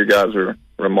 Those 2 guys are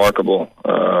remarkable.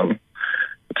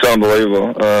 It's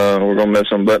unbelievable. We're gonna miss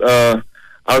them. But I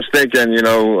was thinking,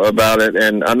 about it,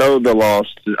 and I know the loss.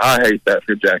 I hate that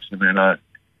for Jackson, man. Now,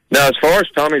 as far as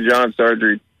Tommy John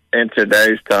surgery in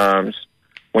today's times,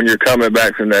 when you're coming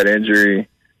back from that injury,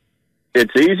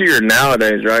 it's easier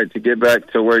nowadays, right, to get back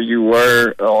to where you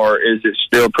were, or is it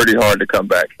still pretty hard to come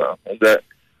back from?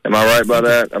 Am I right by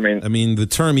that? I mean, the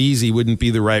term easy wouldn't be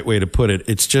the right way to put it.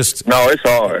 It's just... No, it's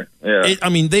hard. Yeah.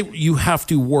 You have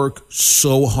to work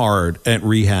so hard at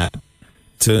rehab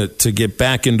to get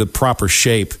back into proper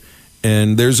shape,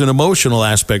 and there's an emotional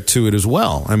aspect to it as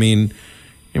well.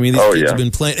 These kids have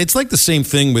been playing. It's like the same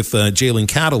thing with Jalen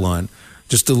Catalon,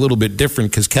 just a little bit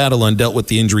different because Catalon dealt with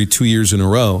the injury 2 years in a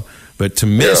row. But to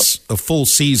miss a full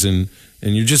season,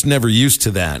 and you're just never used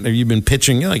to that. You've been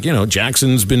pitching,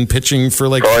 Jackson's been pitching for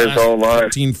like his whole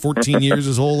life. 14 years,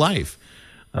 his whole life.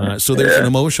 So there's an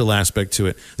emotional aspect to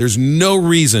it. There's no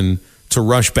reason to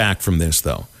rush back from this,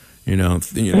 though. No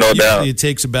doubt. It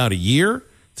takes about a year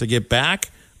to get back,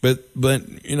 but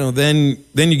then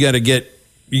you got to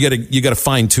you got to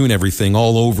fine tune everything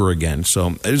all over again. So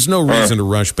there's no reason to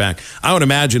rush back. I would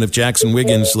imagine if Jackson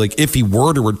Wiggins, if he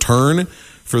were to return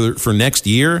for next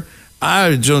year,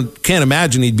 I can't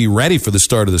imagine he'd be ready for the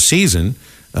start of the season.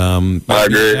 I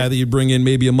agree. Either you bring in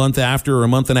maybe a month after or a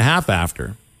month and a half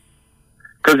after.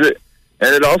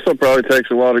 It also probably takes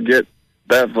a while to get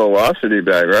that velocity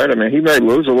back, right? He may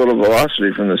lose a little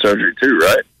velocity from the surgery too,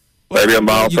 right? Maybe a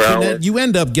mile per hour. You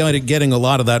end up getting a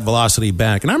lot of that velocity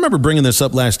back. And I remember bringing this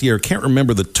up last year. I can't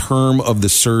remember the term of the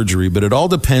surgery, but it all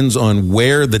depends on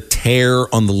where the tear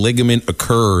on the ligament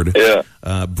occurred. Yeah.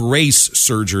 Brace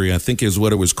surgery, I think is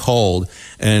what it was called.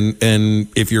 And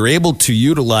if you're able to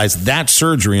utilize that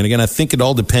surgery, and again, I think it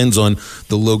all depends on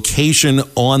the location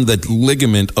on the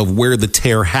ligament of where the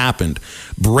tear happened.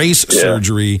 Brace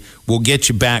surgery will get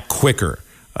you back quicker.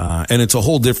 And it's a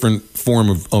whole different form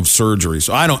of surgery.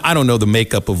 So I don't know the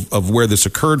makeup of where this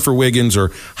occurred for Wiggins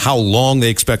or how long they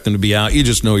expect him to be out. You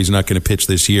just know he's not going to pitch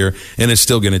this year, and it's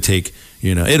still going to take,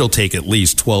 it'll take at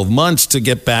least 12 months to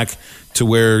get back to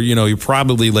where, you're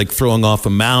probably like throwing off a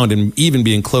mound and even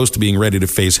being close to being ready to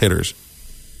face hitters.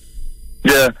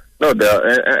 Yeah, no doubt.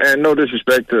 And no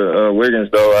disrespect to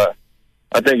Wiggins, though.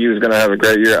 I think he was going to have a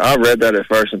great year. I read that at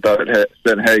first and thought it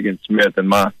said Hagen Smith, and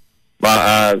my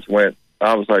eyes went.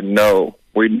 I was like, no,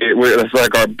 it's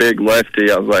like our big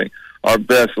lefty. I was like, our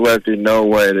best lefty, no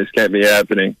way, this can't be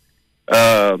happening.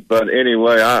 But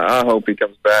anyway, I hope he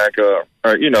comes back, or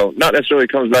not necessarily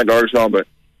comes back to Arkansas, but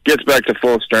gets back to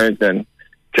full strength and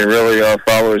can really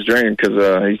follow his dream, because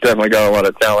he's definitely got a lot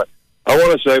of talent. I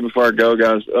want to say before I go,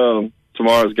 guys,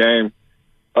 tomorrow's game,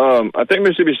 I think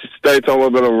Mississippi State's on a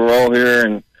little bit of a roll here,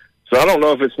 and So I don't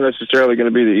know if it's necessarily going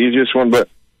to be the easiest one, but,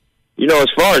 as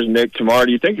far as Nick tomorrow,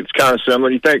 do you think it's kind of similar?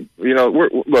 Do you think,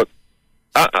 look,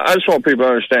 I just want people to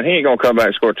understand he ain't going to come back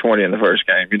and score 20 in the first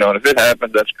game. And if it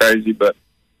happens, that's crazy. But,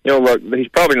 look, he's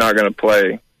probably not going to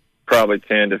play probably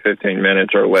 10 to 15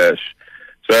 minutes or less.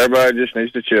 So everybody just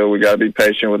needs to chill. We got to be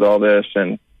patient with all this.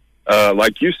 And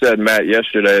like you said, Matt,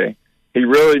 yesterday, he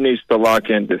really needs to lock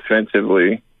in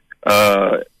defensively,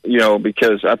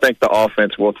 because I think the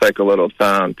offense will take a little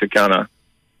time to kind of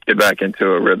get back into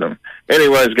a rhythm.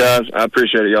 Anyways, guys, I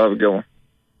appreciate it. Y'all have a good one.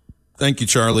 Thank you,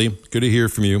 Charlie. Good to hear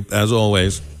from you, as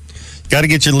always. Got to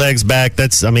get your legs back.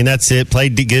 That's it.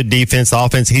 Played good defense,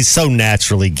 offense. He's so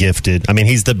naturally gifted.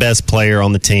 He's the best player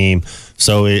on the team,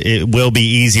 so it will be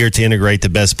easier to integrate the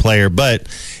best player. But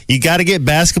you got to get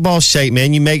basketball shape,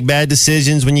 man. You make bad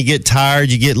decisions when you get tired,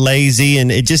 you get lazy,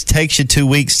 and it just takes you 2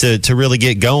 weeks to really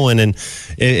get going. And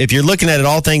if you're looking at it,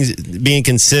 all things being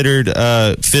considered,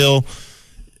 Phil,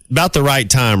 about the right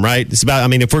time, right? It's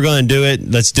about, if we're going to do it,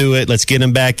 let's do it. Let's get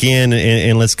him back in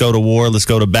and let's go to war. Let's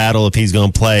go to battle if he's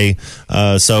going to play.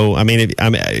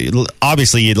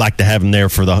 Obviously you'd like to have him there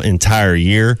for the entire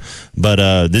year,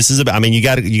 but this is about, you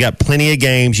got plenty of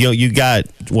games. You got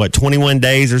 21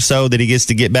 days or so that he gets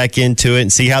to get back into it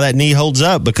and see how that knee holds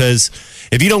up, because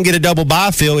if you don't get a double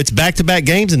bye, Phil, it's back-to-back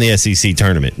games in the SEC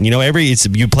tournament.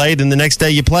 You played and the next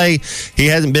day you play. He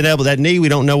hasn't been able, that knee, we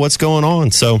don't know what's going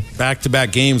on. So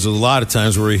back-to-back games, a lot of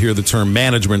times where we hear the term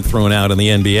management thrown out in the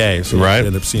NBA. So right. We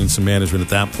end up seeing some management at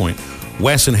that point.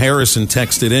 Wes and Harrison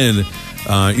texted in,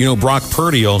 Brock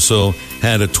Purdy also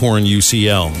had a torn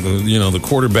UCL. The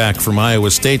quarterback from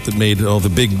Iowa State that made all the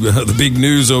big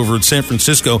news over at San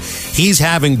Francisco. He's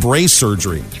having brace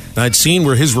surgery. I'd seen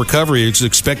where his recovery is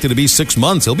expected to be 6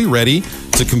 months. He'll be ready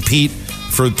to compete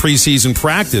for preseason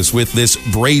practice with this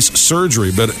brace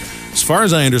surgery. But as far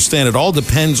as I understand, it all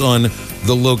depends on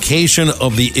the location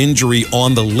of the injury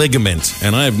on the ligament.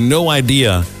 And I have no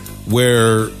idea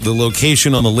where the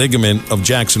location on the ligament of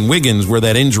Jackson Wiggins, where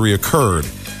that injury occurred.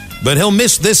 But he'll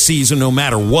miss this season no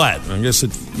matter what. I guess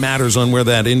it matters on where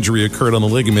that injury occurred on the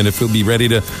ligament if he'll be ready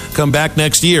to come back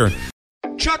next year.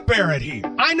 Chuck Barrett here.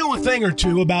 I know a thing or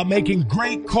two about making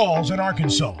great calls in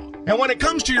Arkansas. And when it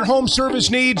comes to your home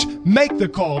service needs, make the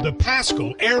call to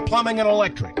Paschal Air Plumbing and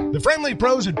Electric. The friendly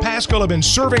pros at Paschal have been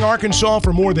serving Arkansas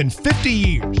for more than 50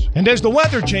 years. And as the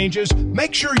weather changes,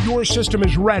 make sure your system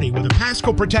is ready with a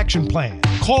Paschal protection plan.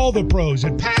 Call the pros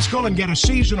at Paschal and get a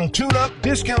seasonal tune-up,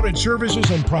 discounted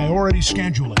services, and priority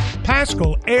scheduling.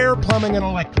 Paschal Air Plumbing and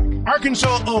Electric.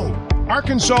 Arkansas owned.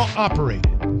 Arkansas operated.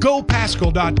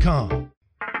 GoPaschal.com.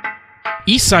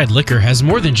 Eastside Liquor has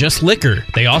more than just liquor.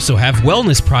 They also have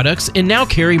wellness products and now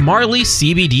carry Marley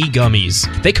CBD gummies.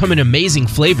 They come in amazing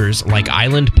flavors like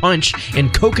Island Punch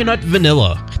and Coconut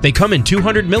Vanilla. They come in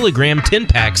 200 milligram 10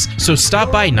 packs, so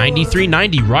stop by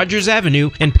 9390 Rogers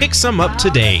Avenue and pick some up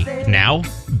today. Now,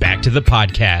 back to the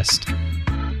podcast.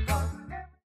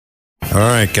 All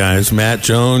right, guys. Matt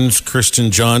Jones,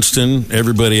 Kristen Johnston,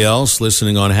 everybody else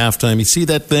listening on halftime. You see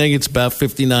that thing? It's about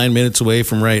 59 minutes away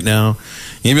from right now.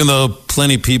 Even though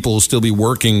plenty of people will still be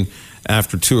working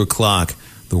after 2 o'clock,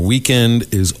 the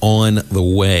weekend is on the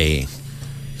way.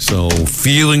 So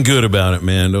feeling good about it,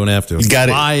 man. Don't have to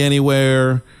fly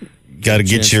anywhere. Got to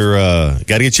get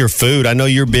your food. I know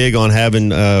you're big on having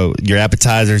your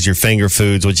appetizers, your finger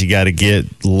foods. What you got to get.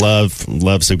 Love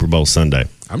Super Bowl Sunday.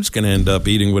 I'm just going to end up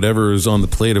eating whatever is on the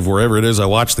plate of wherever it is I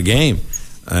watch the game.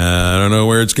 I don't know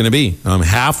where it's going to be. I'm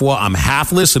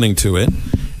half listening to it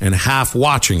and half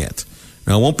watching it.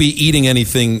 Now, I won't be eating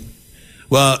anything.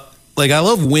 Well, I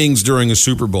love wings during a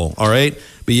Super Bowl, all right?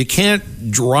 But you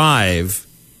can't drive,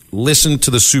 listen to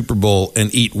the Super Bowl,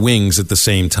 and eat wings at the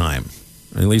same time.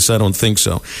 At least I don't think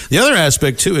so. The other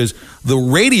aspect, too, is the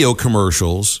radio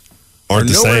commercials are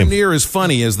nowhere near as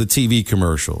funny as the TV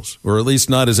commercials, or at least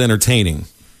not as entertaining.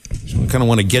 So I kind of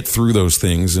want to get through those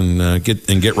things and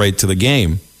get right to the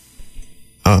game.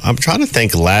 I'm trying to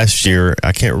think. Last year,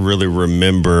 I can't really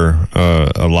remember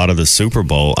a lot of the Super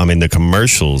Bowl. I mean, the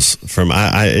commercials from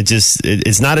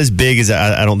it's not as big as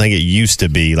I don't think it used to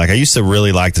be. I used to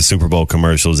really like the Super Bowl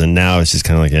commercials, and now it's just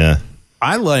kind of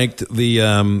I liked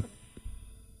the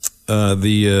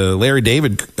Larry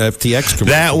David FTX commercial.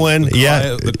 That one,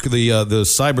 the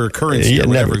cyber currency.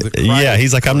 Yeah,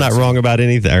 he's like, I'm not wrong about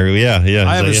anything.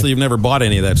 I obviously have never bought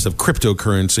any of that stuff.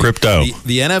 Cryptocurrency.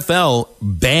 The NFL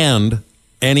banned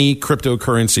any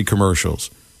cryptocurrency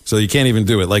commercials, so you can't even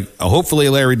do it. Hopefully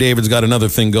Larry David's got another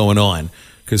thing going on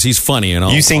because he's funny and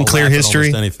all. You seen Clear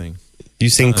History? Anything. You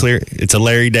seen Clear? It's a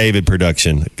Larry David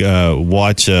production.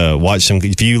 Watch some.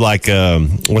 If you like,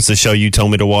 what's the show you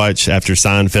told me to watch after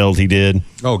Seinfeld? He did.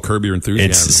 Oh, Curb Your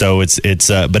Enthusiasm.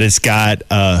 But it's got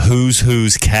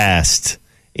Who's cast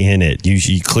in it.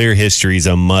 Clear History is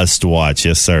a must watch.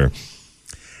 Yes, sir.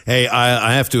 Hey,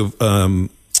 I have to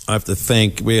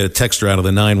thank. We had a texter out of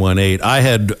the 918. I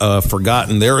had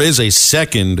forgotten there is a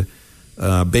second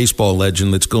baseball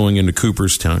legend that's going into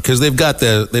Cooperstown because they've got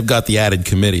the added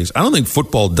committees. I don't think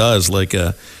football does like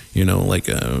an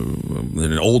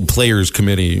old players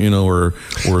committee, or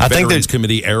I veterans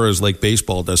committee eras like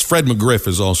baseball does. Fred McGriff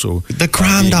is also the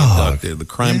crime dog, the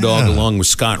crime dog, along with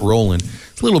Scott Rowland.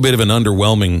 It's a little bit of an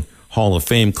underwhelming Hall of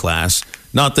Fame class.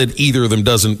 Not that either of them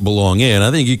doesn't belong in.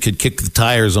 I think you could kick the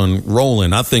tires on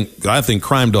Rowland. I think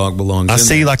Crime Dog belongs in. I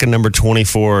see like a number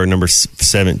 24 or number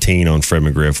 17 on Fred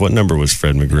McGriff. What number was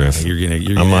Fred McGriff?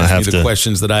 You're gonna ask me the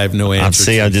questions that I have no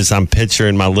answer to. I'm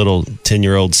picturing my little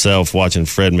 10-year-old self watching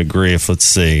Fred McGriff. Let's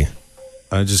see.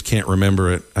 I just can't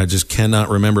remember it. I just cannot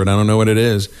remember it. I don't know what it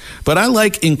is. But I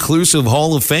like inclusive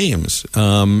Hall of Fames.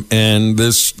 And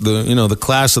the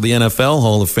class of the NFL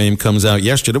Hall of Fame comes out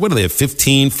yesterday. What do they have?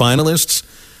 15 finalists?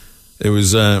 It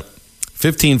was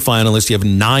 15 finalists. You have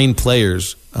 9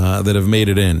 players that have made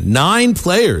it in. 9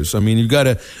 players. I mean, you've got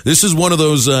to. This is one of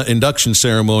those induction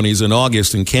ceremonies in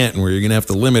August in Canton where you're going to have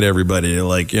to limit everybody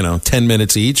to 10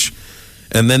 minutes each.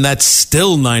 And then that's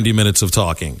still 90 minutes of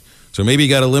talking. So maybe you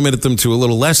got to limit them to a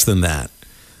little less than that.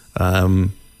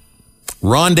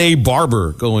 Rondé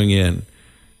Barber going in.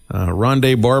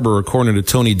 Rondé Barber, according to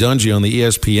Tony Dungy on the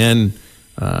ESPN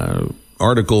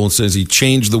article, says he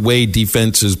changed the way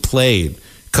defenses played.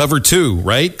 Cover 2,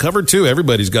 right? Cover 2.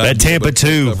 Everybody's got that Tampa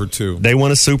 2. Cover 2. They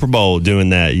won a Super Bowl doing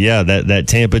that. Yeah, that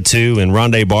Tampa 2 and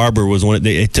Rondé Barber was one.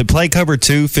 To play cover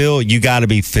 2, Phil, you got to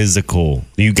be physical.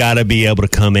 You got to be able to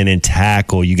come in and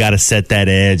tackle. You got to set that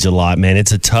edge a lot, man.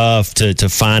 It's tough to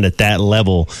find at that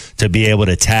level to be able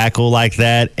to tackle like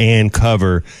that and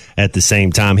cover at the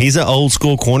same time. He's an old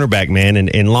school cornerback, man,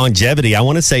 and longevity. I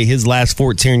want to say his last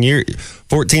 14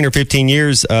 or 15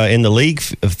 years in the league,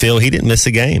 Phil, he didn't miss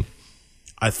a game.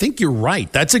 I think you're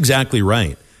right. That's exactly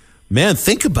right. Man,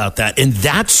 think about that. In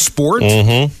that sport,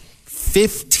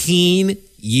 15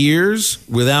 years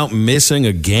without missing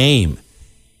a game.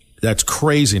 That's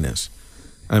craziness.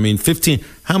 I mean, 15.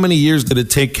 How many years did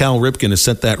it take Cal Ripken to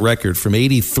set that record from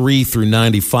 83 through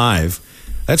 95?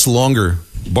 That's longer.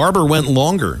 Barber went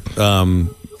longer.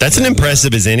 That's an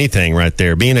impressive as anything right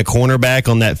there. Being a cornerback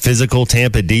on that physical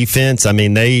Tampa defense. I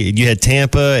mean, you had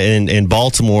Tampa and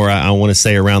Baltimore, I want to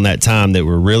say, around that time that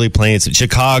were really playing.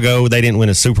 Chicago, they didn't win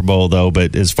a Super Bowl, though.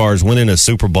 But as far as winning a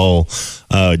Super Bowl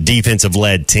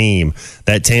defensive-led team,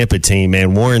 that Tampa team,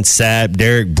 man, Warren Sapp,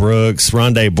 Derek Brooks,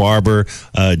 Rondé Barber,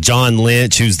 John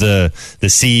Lynch, who's the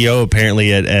CEO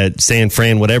apparently at San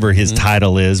Fran, whatever his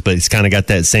title is, but he's kind of got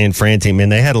that San Fran team. Man,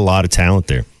 they had a lot of talent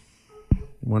there.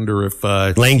 Wonder if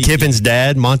Lane Kiffin's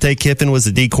dad, Monte Kiffin, was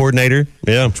the D coordinator.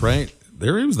 Yeah, that's right. He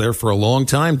was there for a long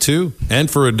time too, and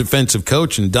for a defensive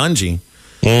coach in Dungy.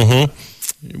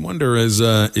 You wonder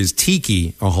is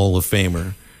Tiki a Hall of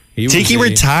Famer? Tiki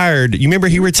retired. You remember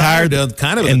he retired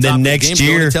kind of, and the next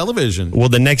year television. Well,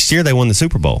 the next year they won the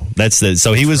Super Bowl.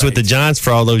 So he was with the Giants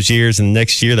for all those years, and the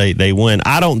next year they win.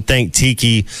 I don't think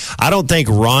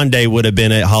Rondé would have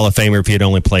been a Hall of Famer if he had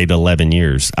only played 11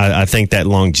 years. I think that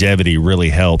longevity really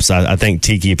helps. I think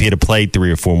Tiki, if he had played 3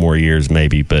 or 4 more years,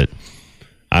 maybe, but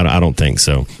I don't think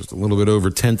so. Just a little bit over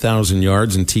 10,000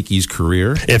 yards in Tiki's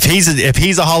career. If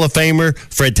he's a Hall of Famer,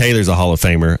 Fred Taylor's a Hall of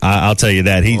Famer. I'll tell you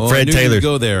that.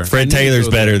 Fred Taylor's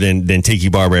better than Tiki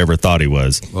Barber ever thought he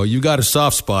was. Well, you got a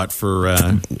soft spot for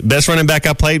best running back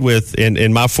I played with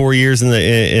in my 4 years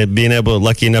in being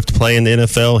lucky enough to play in the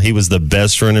NFL. He was the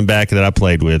best running back that I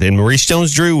played with, and Maurice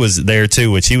Jones-Drew was there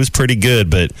too, which he was pretty good.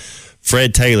 But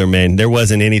Fred Taylor, man, there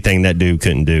wasn't anything that dude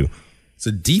couldn't do. It's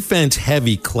a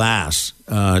defense-heavy class.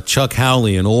 Chuck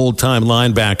Howley, an old-time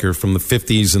linebacker from the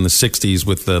 50s and the 60s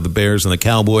with the Bears and the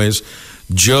Cowboys.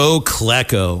 Joe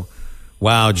Klecko.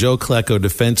 Wow, Joe Klecko,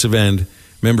 defensive end.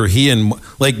 Remember, he and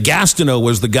Gastineau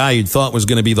was the guy you'd thought was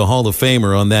going to be the Hall of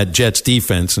Famer on that Jets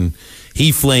defense, and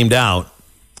he flamed out.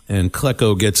 And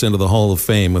Klecko gets into the Hall of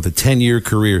Fame with a 10-year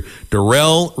career.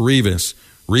 Darrelle Revis,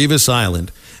 Revis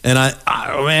Island. And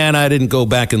I didn't go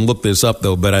back and look this up,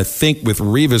 though, but I think with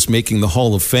Revis making the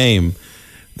Hall of Fame,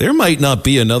 there might not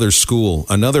be another school,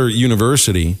 another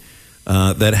university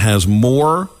that has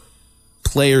more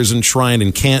players enshrined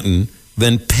in Canton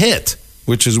than Pitt,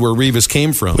 which is where Revis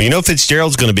came from. Well,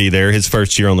 Fitzgerald's going to be there his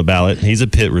first year on the ballot. He's a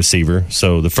Pitt receiver.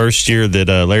 So the first year that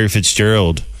Larry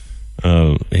Fitzgerald,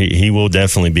 he will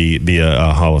definitely be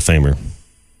a Hall of Famer.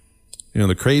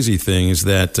 the crazy thing is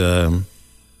that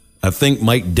I think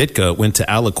Mike Ditka went to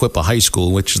Aliquippa High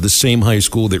School, which is the same high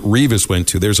school that Revis went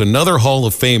to. There's another Hall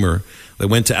of Famer that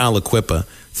went to Aliquippa.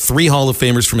 3 Hall of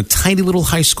Famers from a tiny little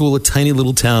high school, a tiny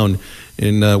little town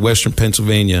in western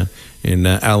Pennsylvania, in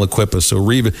Aliquippa. So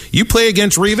Revis, you play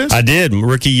against Revis? I did.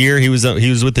 Rookie year, he was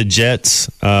with the Jets.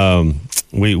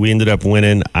 We ended up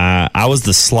winning. I was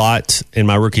the slot in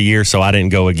my rookie year, so I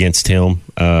didn't go against him.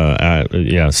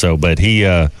 But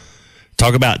he.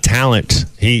 Talk about talent.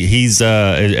 He's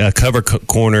a cover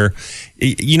corner.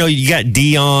 You got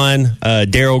Dion,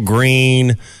 Darryl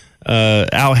Green,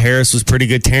 Al Harris was pretty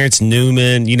good. Terrence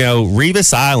Newman.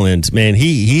 Revis Island, man,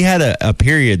 he had a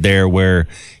period there where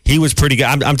he was pretty good.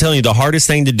 I'm telling you, the hardest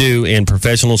thing to do in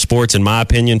professional sports, in my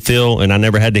opinion, Phil, and I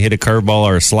never had to hit a curveball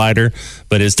or a slider,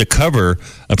 but is to cover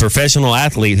a professional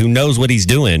athlete who knows what he's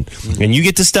doing. Mm-hmm. And you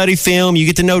get to study film, you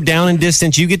get to know down and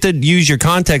distance, you get to use your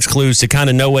context clues to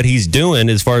kind of know what he's doing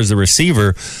as far as the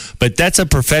receiver. But that's a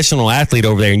professional athlete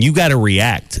over there, and you got to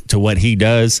react to what he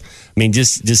does. I mean,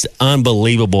 just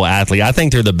unbelievable athlete. I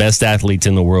think they're the best athletes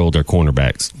in the world are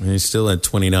cornerbacks. And he still had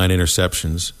 29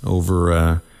 interceptions over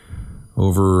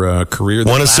a career that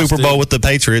won a lasted. Super Bowl with the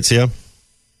Patriots. Yeah,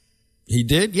 he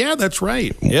did. Yeah, that's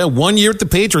right. Yeah, 1 year at the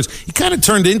Patriots. He kind of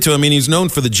turned into, he's known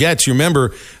for the Jets. You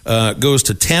remember, goes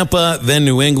to Tampa, then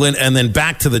New England, and then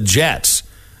back to the Jets,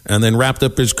 and then wrapped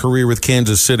up his career with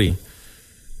Kansas City.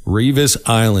 Revis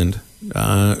Island.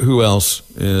 Who else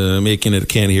making it a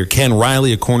can here? Ken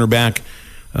Riley, a cornerback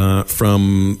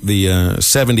from the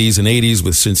 70s and 80s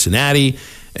with Cincinnati,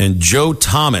 and Joe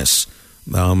Thomas,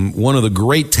 one of the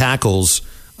great tackles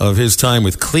of his time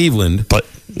with Cleveland. But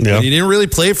he didn't really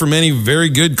play for many very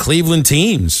good Cleveland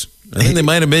teams. I think they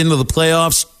might have been to the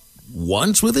playoffs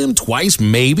once with him, twice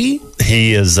maybe.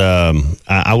 He is.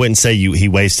 I wouldn't say he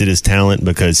wasted his talent,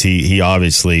 because he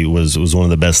obviously was one of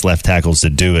the best left tackles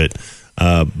to do it.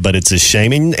 But it's a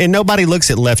shame. And nobody looks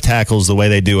at left tackles the way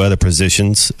they do other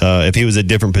positions. If he was a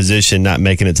different position, not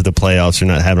making it to the playoffs or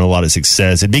not having a lot of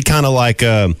success, it'd be kind of like,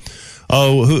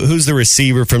 who's the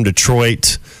receiver from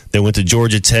Detroit that went to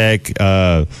Georgia Tech?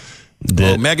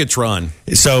 Megatron.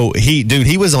 So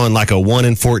he was on like a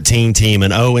 1-14 team,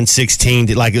 an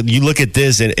 0-16. Like, you look at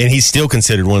this, and he's still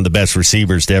considered one of the best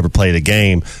receivers to ever play the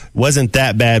game. Wasn't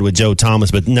that bad with Joe Thomas,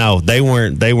 but no, they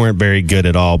weren't very good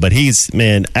at all. But he's,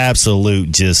 man,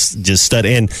 absolute just stud.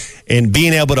 And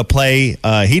being able to play,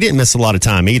 he didn't miss a lot of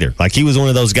time either. Like, he was one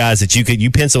of those guys that you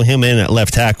pencil him in at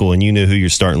left tackle, and you knew who your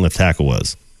starting left tackle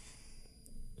was.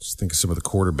 Just think of some of the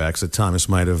quarterbacks that Thomas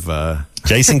might have.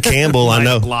 Jason Campbell, I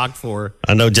know. Blocked for.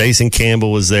 I know Jason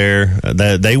Campbell was there.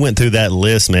 They went through that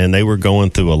list, man. They were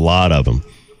going through a lot of them.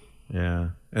 Yeah.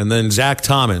 And then Zach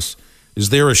Thomas.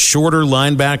 Is there a shorter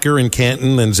linebacker in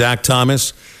Canton than Zach Thomas?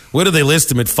 What do they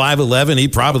list him at 5'11"? He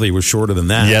probably was shorter than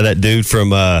that. Yeah, that dude from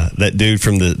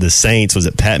the Saints, was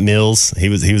it Pat Mills? He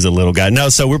was a little guy. No,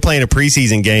 so we're playing a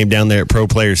preseason game down there at Pro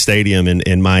Player Stadium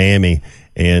in Miami.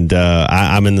 And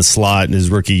I'm in the slot in his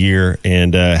rookie year,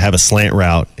 and have a slant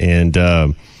route, and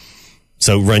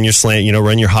so run your slant,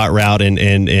 run your hot route,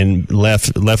 and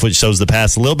left which shows the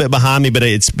pass a little bit behind me, but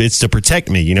it's to protect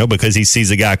me, because he sees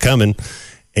a guy coming,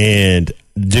 and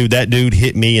that dude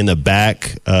hit me in the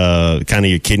back, kind of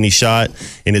your kidney shot,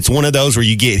 and it's one of those where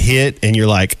you get hit and you're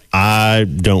like, I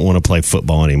don't want to play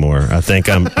football anymore. I think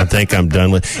I'm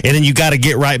done with. And then you got to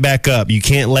get right back up. You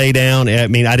can't lay down.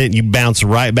 You bounce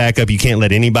right back up. You can't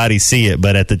let anybody see it.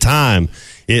 But at the time,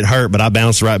 it hurt. But I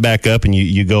bounced right back up, and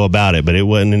you go about it. But it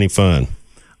wasn't any fun.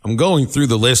 I'm going through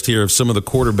the list here of some of the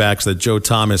quarterbacks that Joe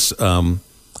Thomas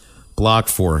blocked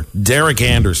for: Derek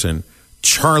Anderson,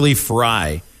 Charlie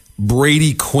Fry,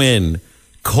 Brady Quinn,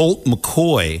 Colt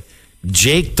McCoy,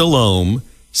 Jake Delhomme,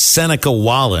 Seneca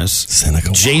Wallace,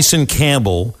 Jason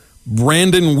Campbell,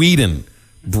 Brandon Whedon,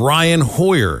 Brian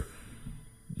Hoyer.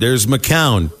 There's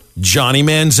McCown, Johnny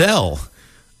Manziel,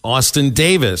 Austin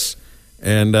Davis,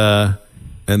 and then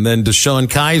Deshaun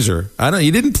Kaiser.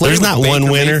 He didn't play. There's with not Baker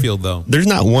one winner. Mayfield, though. There's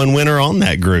not one winner on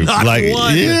that group. Not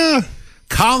one. Yeah,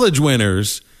 college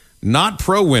winners, not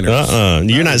pro winners.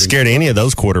 You're not scared of any of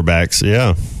those quarterbacks.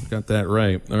 Yeah. Got that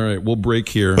right. All right, we'll break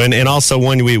here. And also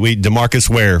we DeMarcus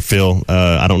Ware, Phil.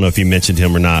 I don't know if you mentioned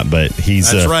him or not, but he's.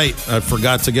 That's right. I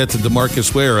forgot to get to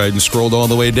DeMarcus Ware. I scrolled all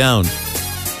the way down.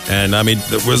 And,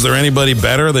 was there anybody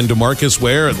better than DeMarcus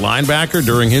Ware at linebacker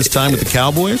during his time with the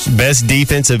Cowboys? Best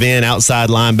defensive end, outside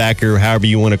linebacker, however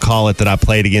you want to call it, that I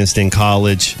played against in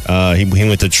college. He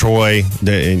went to Troy.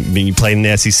 He played in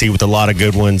the SEC with a lot of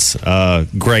good ones.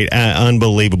 Great.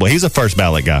 Unbelievable. He's a first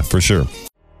ballot guy, for sure.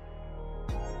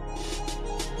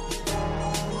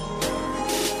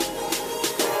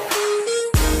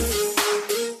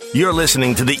 You're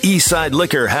listening to the Eastside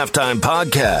Liquor Halftime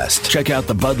Podcast. Check out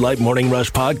the Bud Light Morning Rush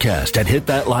Podcast at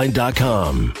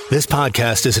hitthatline.com. This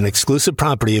podcast is an exclusive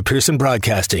property of Pearson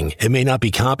Broadcasting. It may not be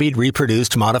copied,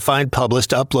 reproduced, modified,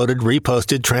 published, uploaded,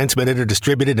 reposted, transmitted, or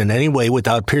distributed in any way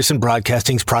without Pearson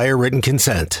Broadcasting's prior written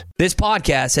consent. This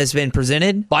podcast has been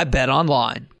presented by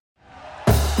BetOnline.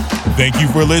 Thank you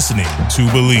for listening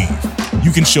to Believe.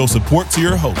 You can show support to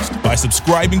your host by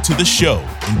subscribing to the show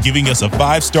and giving us a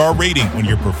 5-star rating on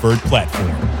your preferred platform.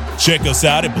 Check us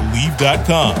out at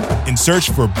Believe.com and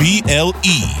search for BLEAV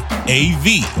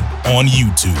on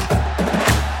YouTube.